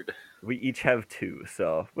Wizard. we each have two,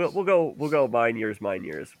 so we'll go mine yours. All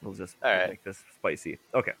We'll right. make this spicy.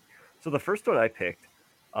 Okay, so the first one I picked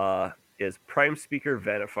is Prime Speaker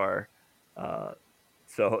Vanifar. Uh,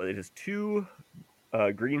 so it is two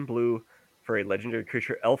green blue for a legendary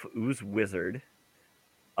creature Elf Ooze Wizard.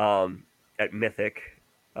 At Mythic,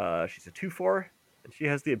 she's a 2/4, and she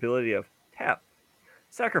has the ability of tap,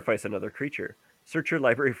 sacrifice another creature. Search your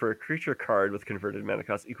library for a creature card with converted mana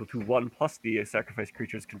cost equal to 1 plus the sacrifice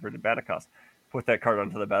creature's converted mana cost. Put that card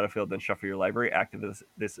onto the battlefield, then shuffle your library. Activate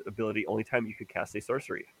this ability only time you could cast a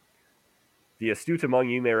sorcery. The astute among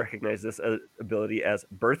you may recognize this ability as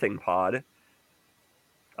Birthing Pod,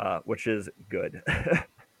 which is good.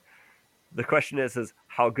 The question is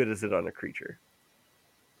how good is it on a creature?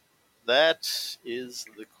 That is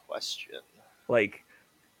the question. Like,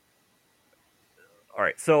 all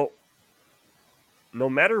right, so no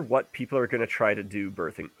matter what people are going to try to do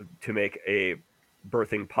to make a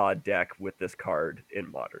birthing pod deck with this card in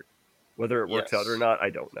modern, whether it works out or Yes. not, I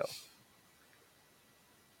don't know.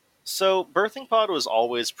 So, Birthing Pod was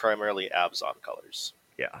always primarily Abzan colors.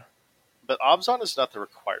 Yeah. But Abzan is not the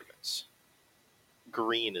requirement.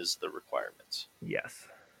 Green is the requirement. Yes.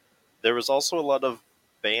 There was also a lot of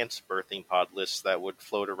Bant Birthing Pod lists that would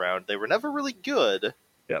float around. They were never really good,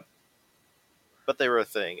 Yep. but they were a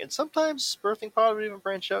thing. And sometimes Birthing Pod would even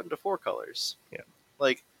branch out into 4 colors. Yeah.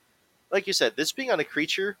 Like you said, this being on a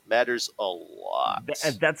creature matters a lot.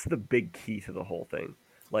 And that's the big key to the whole thing.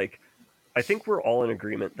 Like, I think we're all in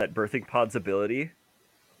agreement that birthing pod's ability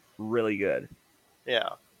really good. Yeah.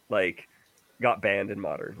 Like, got banned in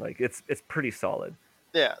modern. Like, it's pretty solid.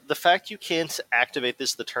 Yeah, the fact you can't activate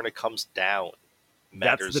this the turn it comes down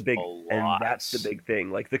matters That's the big a lot. and that's the big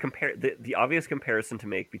thing. Like the obvious comparison to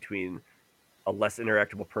make between a less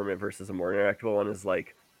interactable permanent versus a more interactable one is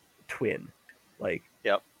like Twin. Like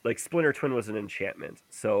Yep. Splinter Twin was an enchantment,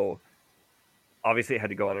 so obviously it had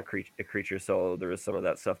to go on a creature, so there was some of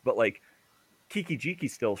that stuff. But like Kiki Jiki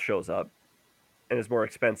still shows up and is more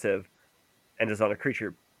expensive and is on a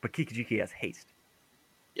creature, but Kiki Jiki has haste.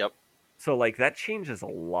 Yep. So like that changes a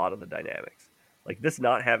lot of the dynamics. Like this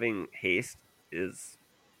not having haste is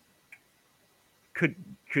could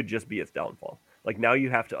could just be its downfall. Like now you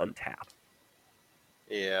have to untap.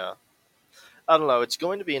 Yeah. I don't know. It's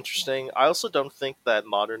going to be interesting. I also don't think that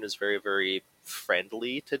Modern is very, very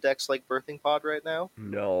friendly to decks like Birthing Pod right now.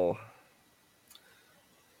 No.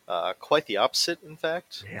 Quite the opposite, in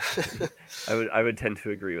fact. Yeah. I would tend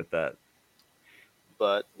to agree with that.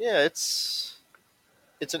 But yeah, it's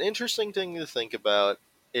an interesting thing to think about.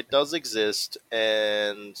 It does exist,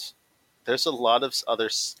 and there's a lot of other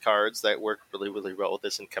cards that work really, really well with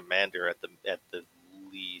this in Commander at the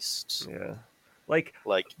least, Yeah. Like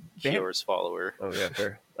like Bant Kior's follower. Oh yeah,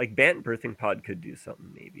 fair. Like Bant Birthing Pod could do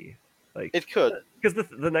something maybe. Like It could. because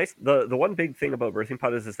the one big thing about Birthing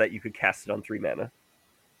Pod is that you could cast it on 3 mana.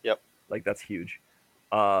 Yep. Like that's huge.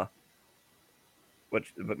 Uh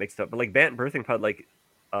which but makes stuff. But like Bant Birthing Pod, like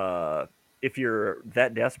if you're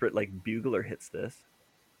that desperate, like Bugler hits this.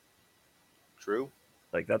 True.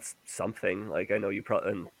 Like that's something. Like I know you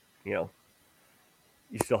probably and you know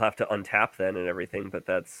you still have to untap then and everything, but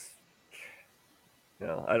that's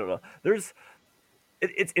I don't know.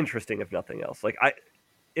 It's interesting if nothing else. Like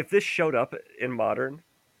if this showed up in Modern,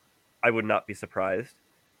 I would not be surprised.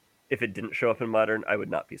 If it didn't show up in Modern, I would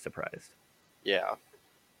not be surprised. Yeah.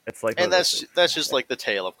 It's like one And of those things. that's just like the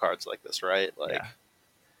tale of cards like this, right? Like,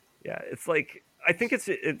 Yeah. It's like I think it's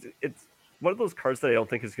one of those cards that I don't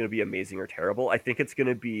think is going to be amazing or terrible. I think it's going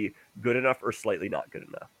to be good enough or slightly not good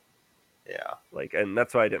enough. yeah. Like, and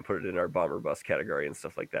that's why I didn't put it in our bomber bust category and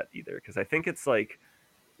stuff like that either, because I think it's like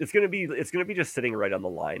it's gonna be just sitting right on the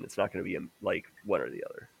line. It's not going to be like one or the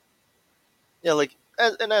other. Yeah, like,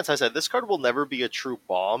 and as I said, this card will never be a true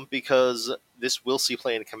bomb because this will see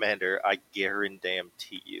play in Commander, I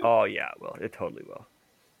guarantee you. Oh yeah, well it totally will.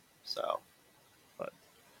 So, But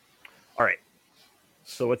all right.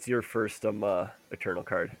 So what's your first Eternal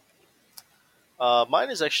card? mine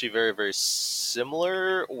is actually very, very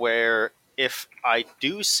similar, where if I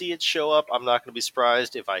do see it show up, I'm not going to be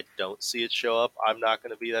surprised. If I don't see it show up, I'm not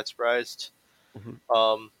going to be that surprised. Mm-hmm.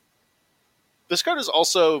 Um, this card is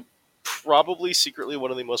also probably secretly one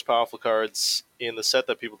of the most powerful cards in the set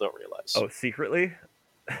that people don't realize. Oh, secretly?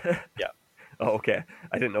 Yeah. Oh, okay.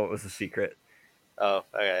 I didn't know it was a secret. Oh,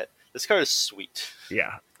 alright. This card is sweet.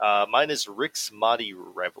 Yeah. Mine is Rick's Mighty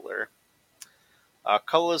Reveler.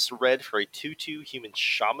 Colorless red for a 2/2 human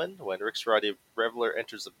shaman. When Rick's Mighty Reveler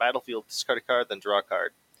enters the battlefield, discard a card, then draw a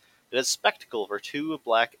card. It has Spectacle for 2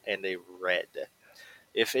 black and a red.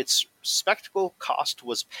 If its Spectacle cost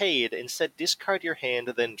was paid, instead discard your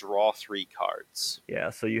hand, then draw 3 cards.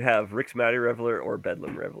 Yeah, so you have Rick's Mighty Reveler or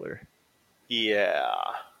Bedlam Reveler. Yeah.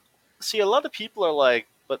 See, a lot of people are like,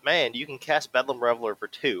 but man, you can cast Bedlam Reveler for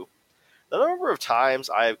 2. The number of times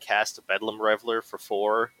I have cast a Bedlam Reveler for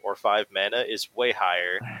 4 or 5 mana is way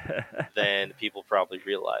higher than people probably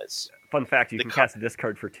realize. Fun fact, you can cast this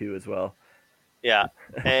card for 2 as well. Yeah,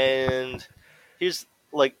 and here's,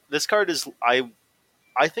 like, this card is, I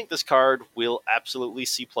think this card will absolutely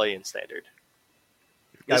see play in Standard.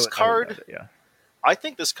 This card, yeah. I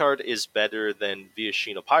think this card is better than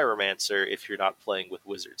Viashino Pyromancer if you're not playing with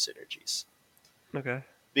Wizard synergies. Okay.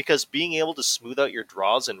 Because being able to smooth out your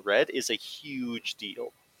draws in red is a huge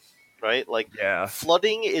deal, right? Like, yeah.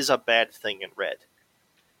 Flooding is a bad thing in red.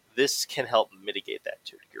 This can help mitigate that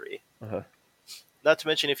to a degree. Uh-huh. Not to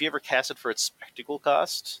mention, if you ever cast it for its Spectacle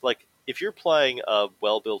cost, like, if you're playing a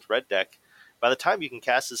well-built red deck, by the time you can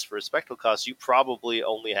cast this for a Spectacle cost, you probably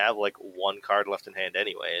only have, like, 1 card left in hand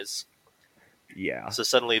anyways. Yeah. So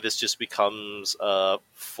suddenly this just becomes a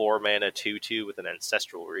 4-mana 2/2 with an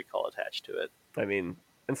Ancestral Recall attached to it. I mean,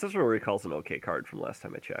 Ancestral Recall's an okay card from last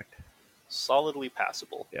time I checked. Solidly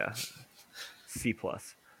passable. Yeah. C+.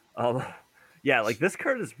 Yeah, like, this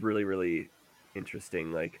card is really, really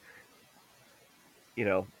interesting. Like,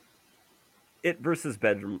 it versus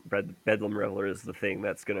Bedlam Reveler is the thing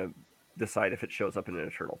that's going to decide if it shows up in an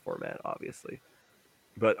Eternal format, obviously.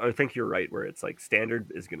 But I think you're right, where it's like Standard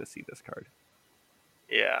is going to see this card.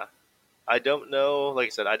 Yeah. I don't know, like I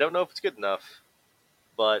said, I don't know if it's good enough,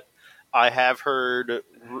 but I have heard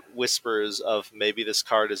whispers of maybe this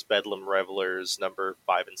card is Bedlam Reveler's number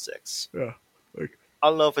 5 and 6. Yeah. Like, I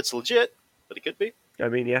don't know if it's legit, but it could be. I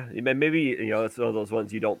mean, yeah. Maybe, it's one of those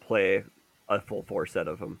ones you don't play a full 4 set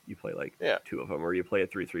of them. You play, like, 2 of them, or you play a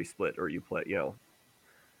 3/3 split, or you play,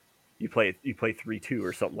 you you play 3-2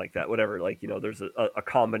 or something like that. Whatever, like there's a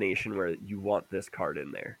combination where you want this card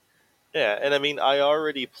in there. Yeah, and I mean, I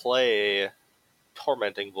already play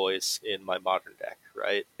Tormenting Voice in my modern deck,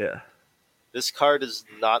 right? Yeah. This card is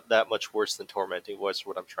not that much worse than Tormenting Voice for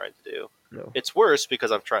what I'm trying to do. No. It's worse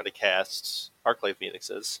because I'm trying to cast Arclight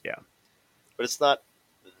Phoenixes. Yeah. But it's not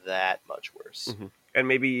that much worse. Mm-hmm. And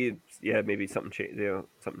maybe something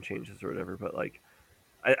something changes or whatever. But like,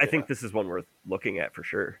 I Yeah. think this is one worth looking at for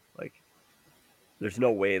sure. Like, there's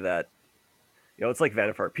no way that it's like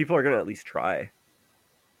Vanifar. People are gonna at least try,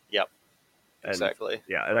 Yep. and Exactly.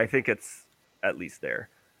 yeah, and I think it's at least there.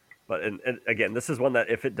 But and again, this is one that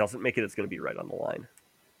if it doesn't make it, it's gonna be right on the line.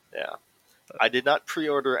 Yeah. But I did not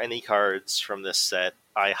pre-order any cards from this set.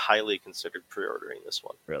 I highly considered pre-ordering this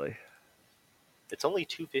one. really, It's only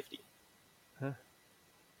 $250. huh?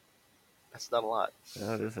 That's not a lot.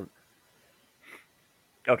 No, it isn't.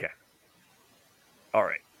 Okay. All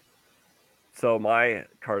right. So my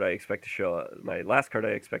card I expect to show up, my last card I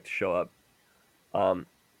expect to show up. I'm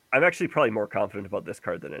actually probably more confident about this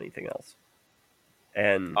card than anything else,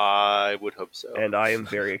 and I would hope so. I am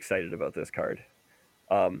very excited about this card.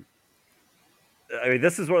 Um, I mean,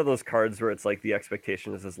 this is one of those cards where it's like the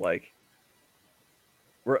expectation is like,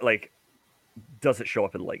 we're like, does it show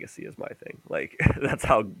up in Legacy? Is my thing. Like that's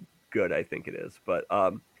how good I think it is. But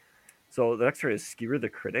so the next card is Skewer the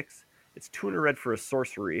Critics. It's 2 and a red for a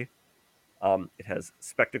sorcery. It has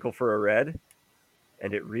Spectacle for a red,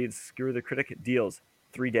 and it reads Skewer the Critic. It deals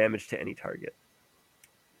 3 damage to any target.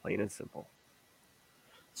 Plain and simple.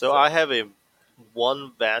 So I have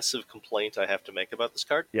one massive complaint I have to make about this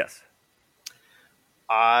card. Yes.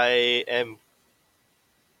 I'm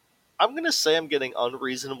going to say I'm getting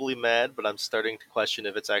unreasonably mad, but I'm starting to question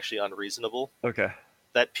if it's actually unreasonable. Okay.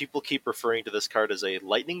 That people keep referring to this card as a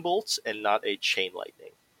lightning bolt and not a chain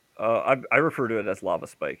lightning. I refer to it as Lava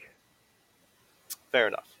Spike. Fair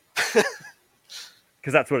enough.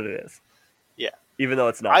 Because that's what it is. Yeah. Even though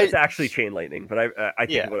it's not. It's actually Chain Lightning, but I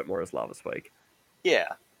think about it more as Lava Spike. Yeah.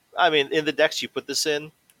 I mean, in the decks you put this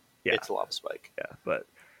in, it's a Lava Spike. Yeah, but,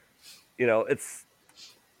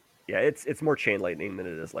 it's more Chain Lightning than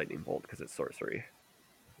it is Lightning Bolt because it's sorcery.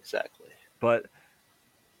 Exactly. But,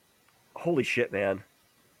 holy shit, man.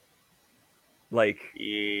 Like,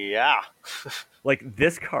 yeah. like,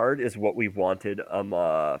 this card is what we wanted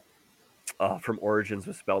from Origins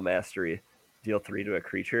with Spell Mastery. Deal 3 to a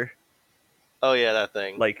creature. Oh, yeah, that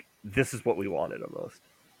thing. Like, this is what we wanted almost.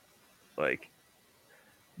 Like,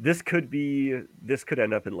 this could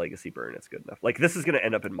end up in Legacy Burn. It's good enough. Like, this is going to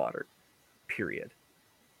end up in Modern. Period.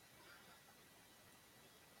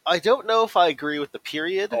 I don't know if I agree with the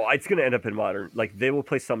period. Oh, it's going to end up in Modern. Like, they will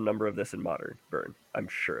play some number of this in Modern Burn. I'm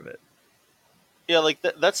sure of it. Yeah, like,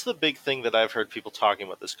 that's the big thing that I've heard people talking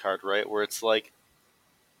about this card, right? Where it's like,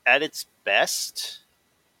 at its best,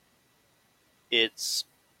 it's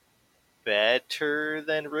better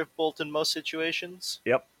than Rift Bolt in most situations.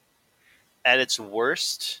 Yep. At its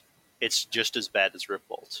worst, it's just as bad as Rift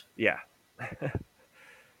Bolt. Yeah.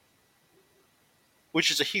 Which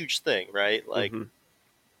is a huge thing, right? Like,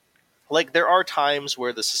 like there are times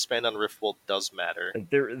where the suspend on Rift Bolt does matter.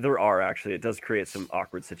 There are actually. It does create some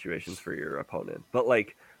awkward situations for your opponent. But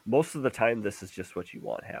like most of the time this is just what you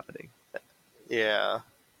want happening. Yeah.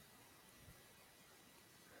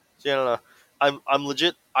 So, I don't know. I'm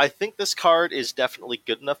legit. I think this card is definitely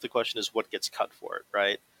good enough. The question is what gets cut for it,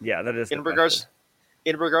 right? Yeah, that is in regards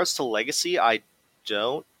to Legacy. I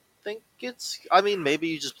don't think it's. I mean, maybe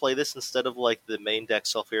you just play this instead of like the main deck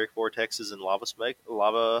Sulfuric Vortexes and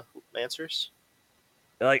Lava Mancers.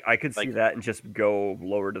 Like I could see that and just go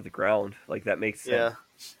lower to the ground. Like that makes sense.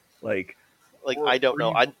 Yeah. Like I don't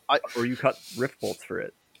know. Or you cut Rift Bolts for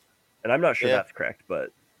it, and I'm not sure that's correct,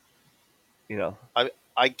 but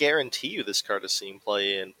I guarantee you this card has seen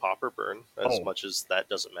play in Pauper Burn as much as that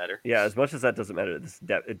doesn't matter. Yeah, as much as that doesn't matter,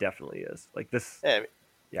 it definitely is. Like this. I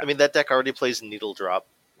mean, that deck already plays Needle Drop,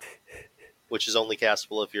 which is only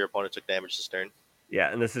castable if your opponent took damage this turn.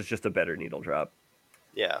 Yeah, and this is just a better Needle Drop.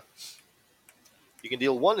 Yeah. You can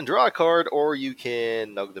deal 1 and draw a card, or you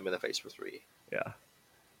can nug them in the face for 3. Yeah.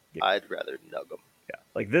 I'd rather nug them. Yeah.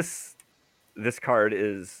 Like this card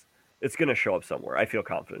it's going to show up somewhere. I feel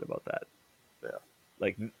confident about that. Yeah.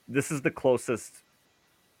 Like this is the closest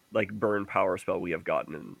like burn power spell we have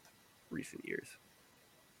gotten in recent years.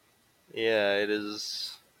 Yeah, it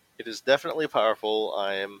is. It is definitely powerful.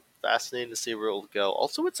 I am fascinated to see where it'll go.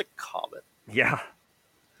 Also, it's a comet. Yeah,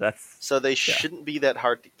 so they shouldn't be that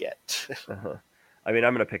hard to get. I mean,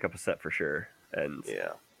 I'm going to pick up a set for sure and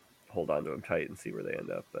yeah, hold on to them tight and see where they end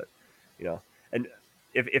up. But and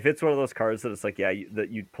if it's one of those cards that it's like, yeah, that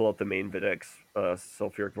you'd pull out the main Videx,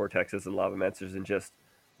 sulfuric vortexes and lava mensers and just,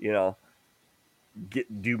 you know,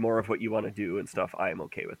 do more of what you want to do and stuff, I'm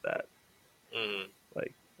okay with that. Mm.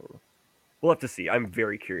 Like, we'll have to see. I'm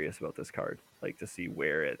very curious about this card, like to see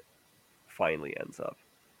where it finally ends up.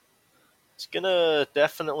 It's gonna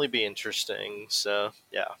definitely be interesting. So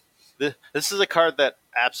yeah, this is a card that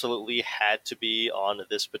absolutely had to be on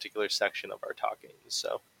this particular section of our talking.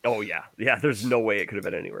 So Oh yeah, yeah. There's no way it could have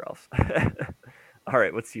been anywhere else. All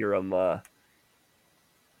right, what's your other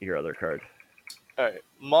card? all right,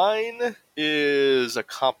 mine is a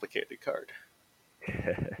complicated card,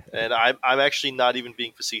 and I'm actually not even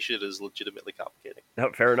being facetious. It is legitimately complicated.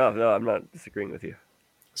 No, fair enough. No, I'm not disagreeing with you.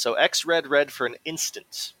 So X red for an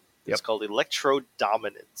instant. It's Yep. called Electro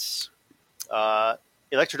Dominance.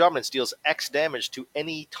 Electro Dominance deals X damage to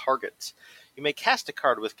any target. You may cast a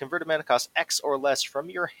card with converted mana cost X or less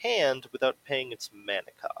from your hand without paying its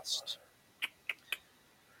mana cost.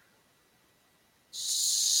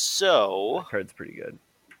 So, That card's pretty good.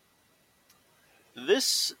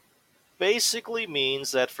 this basically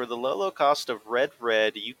means that for the low cost of red,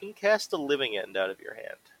 you can cast a Living End out of your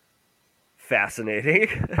hand. Fascinating.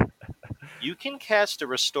 You can cast a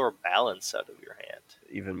Restore Balance out of your hand.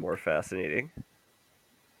 Even more fascinating.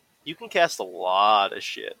 You can cast a lot of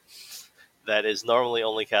shit that is normally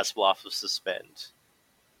only castable off of Suspend.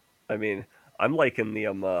 I mean, I'm liking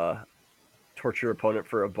the torture opponent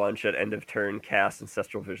for a bunch at end of turn, cast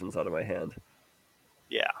Ancestral Visions out of my hand.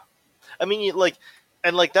 Yeah, I mean,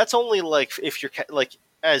 that's only like if you're like,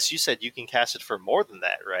 as you said, you can cast it for more than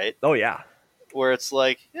that, right? Oh yeah. Where it's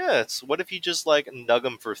like, yeah, it's what if you just like nug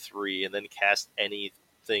them for 3 and then cast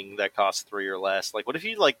anything that costs 3 or less? Like, what if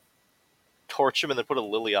you like torch him and then put a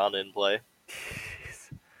Liliana in play?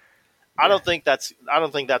 Jeez. I don't think that's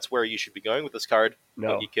where you should be going with this card.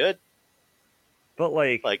 No. But you could. But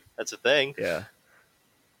Like that's a thing. Yeah.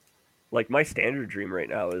 Like my standard dream right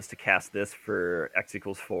now is to cast this for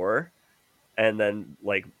X=4, and then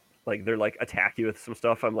like they're like attack you with some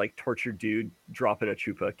stuff. I'm like, torture dude, drop in a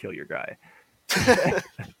Chupa, kill your guy.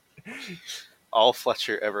 All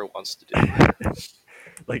Fletcher ever wants to do.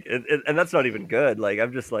 Like, and that's not even good. Like,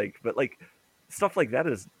 I'm just like, but like stuff like that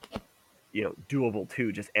is, doable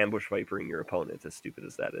too. Just ambush vipering your opponent, as stupid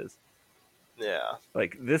as that is. Yeah.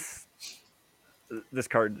 Like this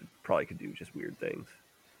card probably could do just weird things.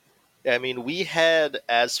 I mean, we had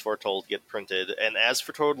As Foretold get printed, and As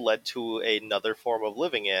Foretold led to another form of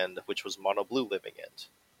Living End, which was Mono Blue Living End.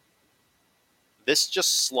 This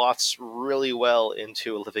just slots really well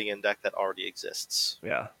into a Living End deck that already exists.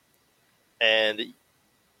 Yeah. And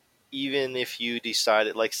even if you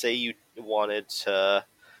decided, like, say you wanted to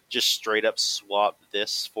just straight up swap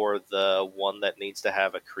this for the one that needs to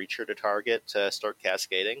have a creature to target to start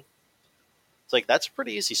cascading, it's like, that's a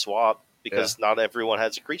pretty easy swap. Because not everyone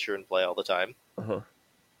has a creature in play all the time. Uh-huh.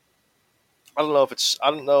 I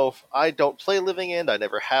don't know. I don't play Living End. I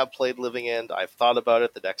never have played Living End. I've thought about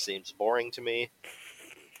it. The deck seems boring to me.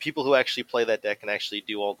 People who actually play that deck can actually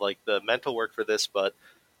do all like the mental work for this, but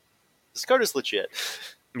this card is legit.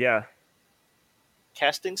 Yeah.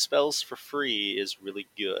 Casting spells for free is really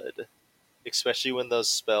good, especially when those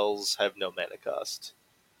spells have no mana cost.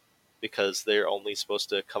 Because they're only supposed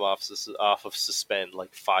to come off of Suspend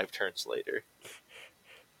like 5 turns later.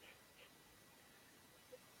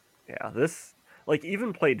 Yeah, this, like,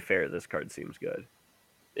 even played fair, this card seems good.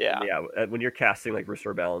 Yeah. Yeah, when you're casting, like,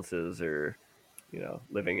 Restore Balances or,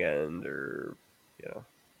 Living End or, I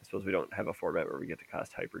suppose we don't have a format where we get to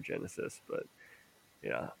cast Hypergenesis, but,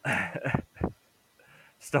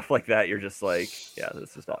 stuff like that, you're just like, yeah,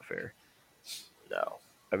 this is not fair. No.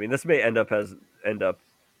 I mean, this may end up,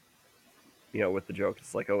 with the joke,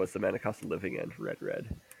 it's like, oh, it's the mana cost of Living End, red.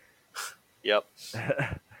 Yep.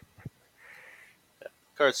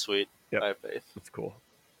 Card's sweet. Yep. I have faith. It's cool.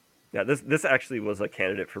 Yeah, this actually was a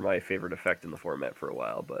candidate for my favorite effect in the format for a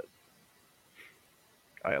while, but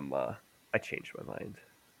I changed my mind.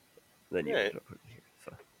 Then you ended up putting it here.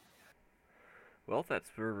 So, well, that's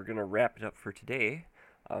where we're gonna wrap it up for today.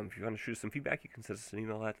 If you want to shoot us some feedback, you can send us an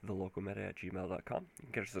email at thelocalmeta@gmail.com. You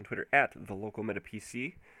can catch us on Twitter at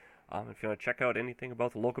thelocalmetapc. If you want to check out anything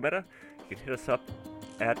about the Local Meta, you can hit us up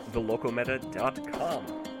at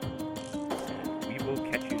thelocalmeta.com.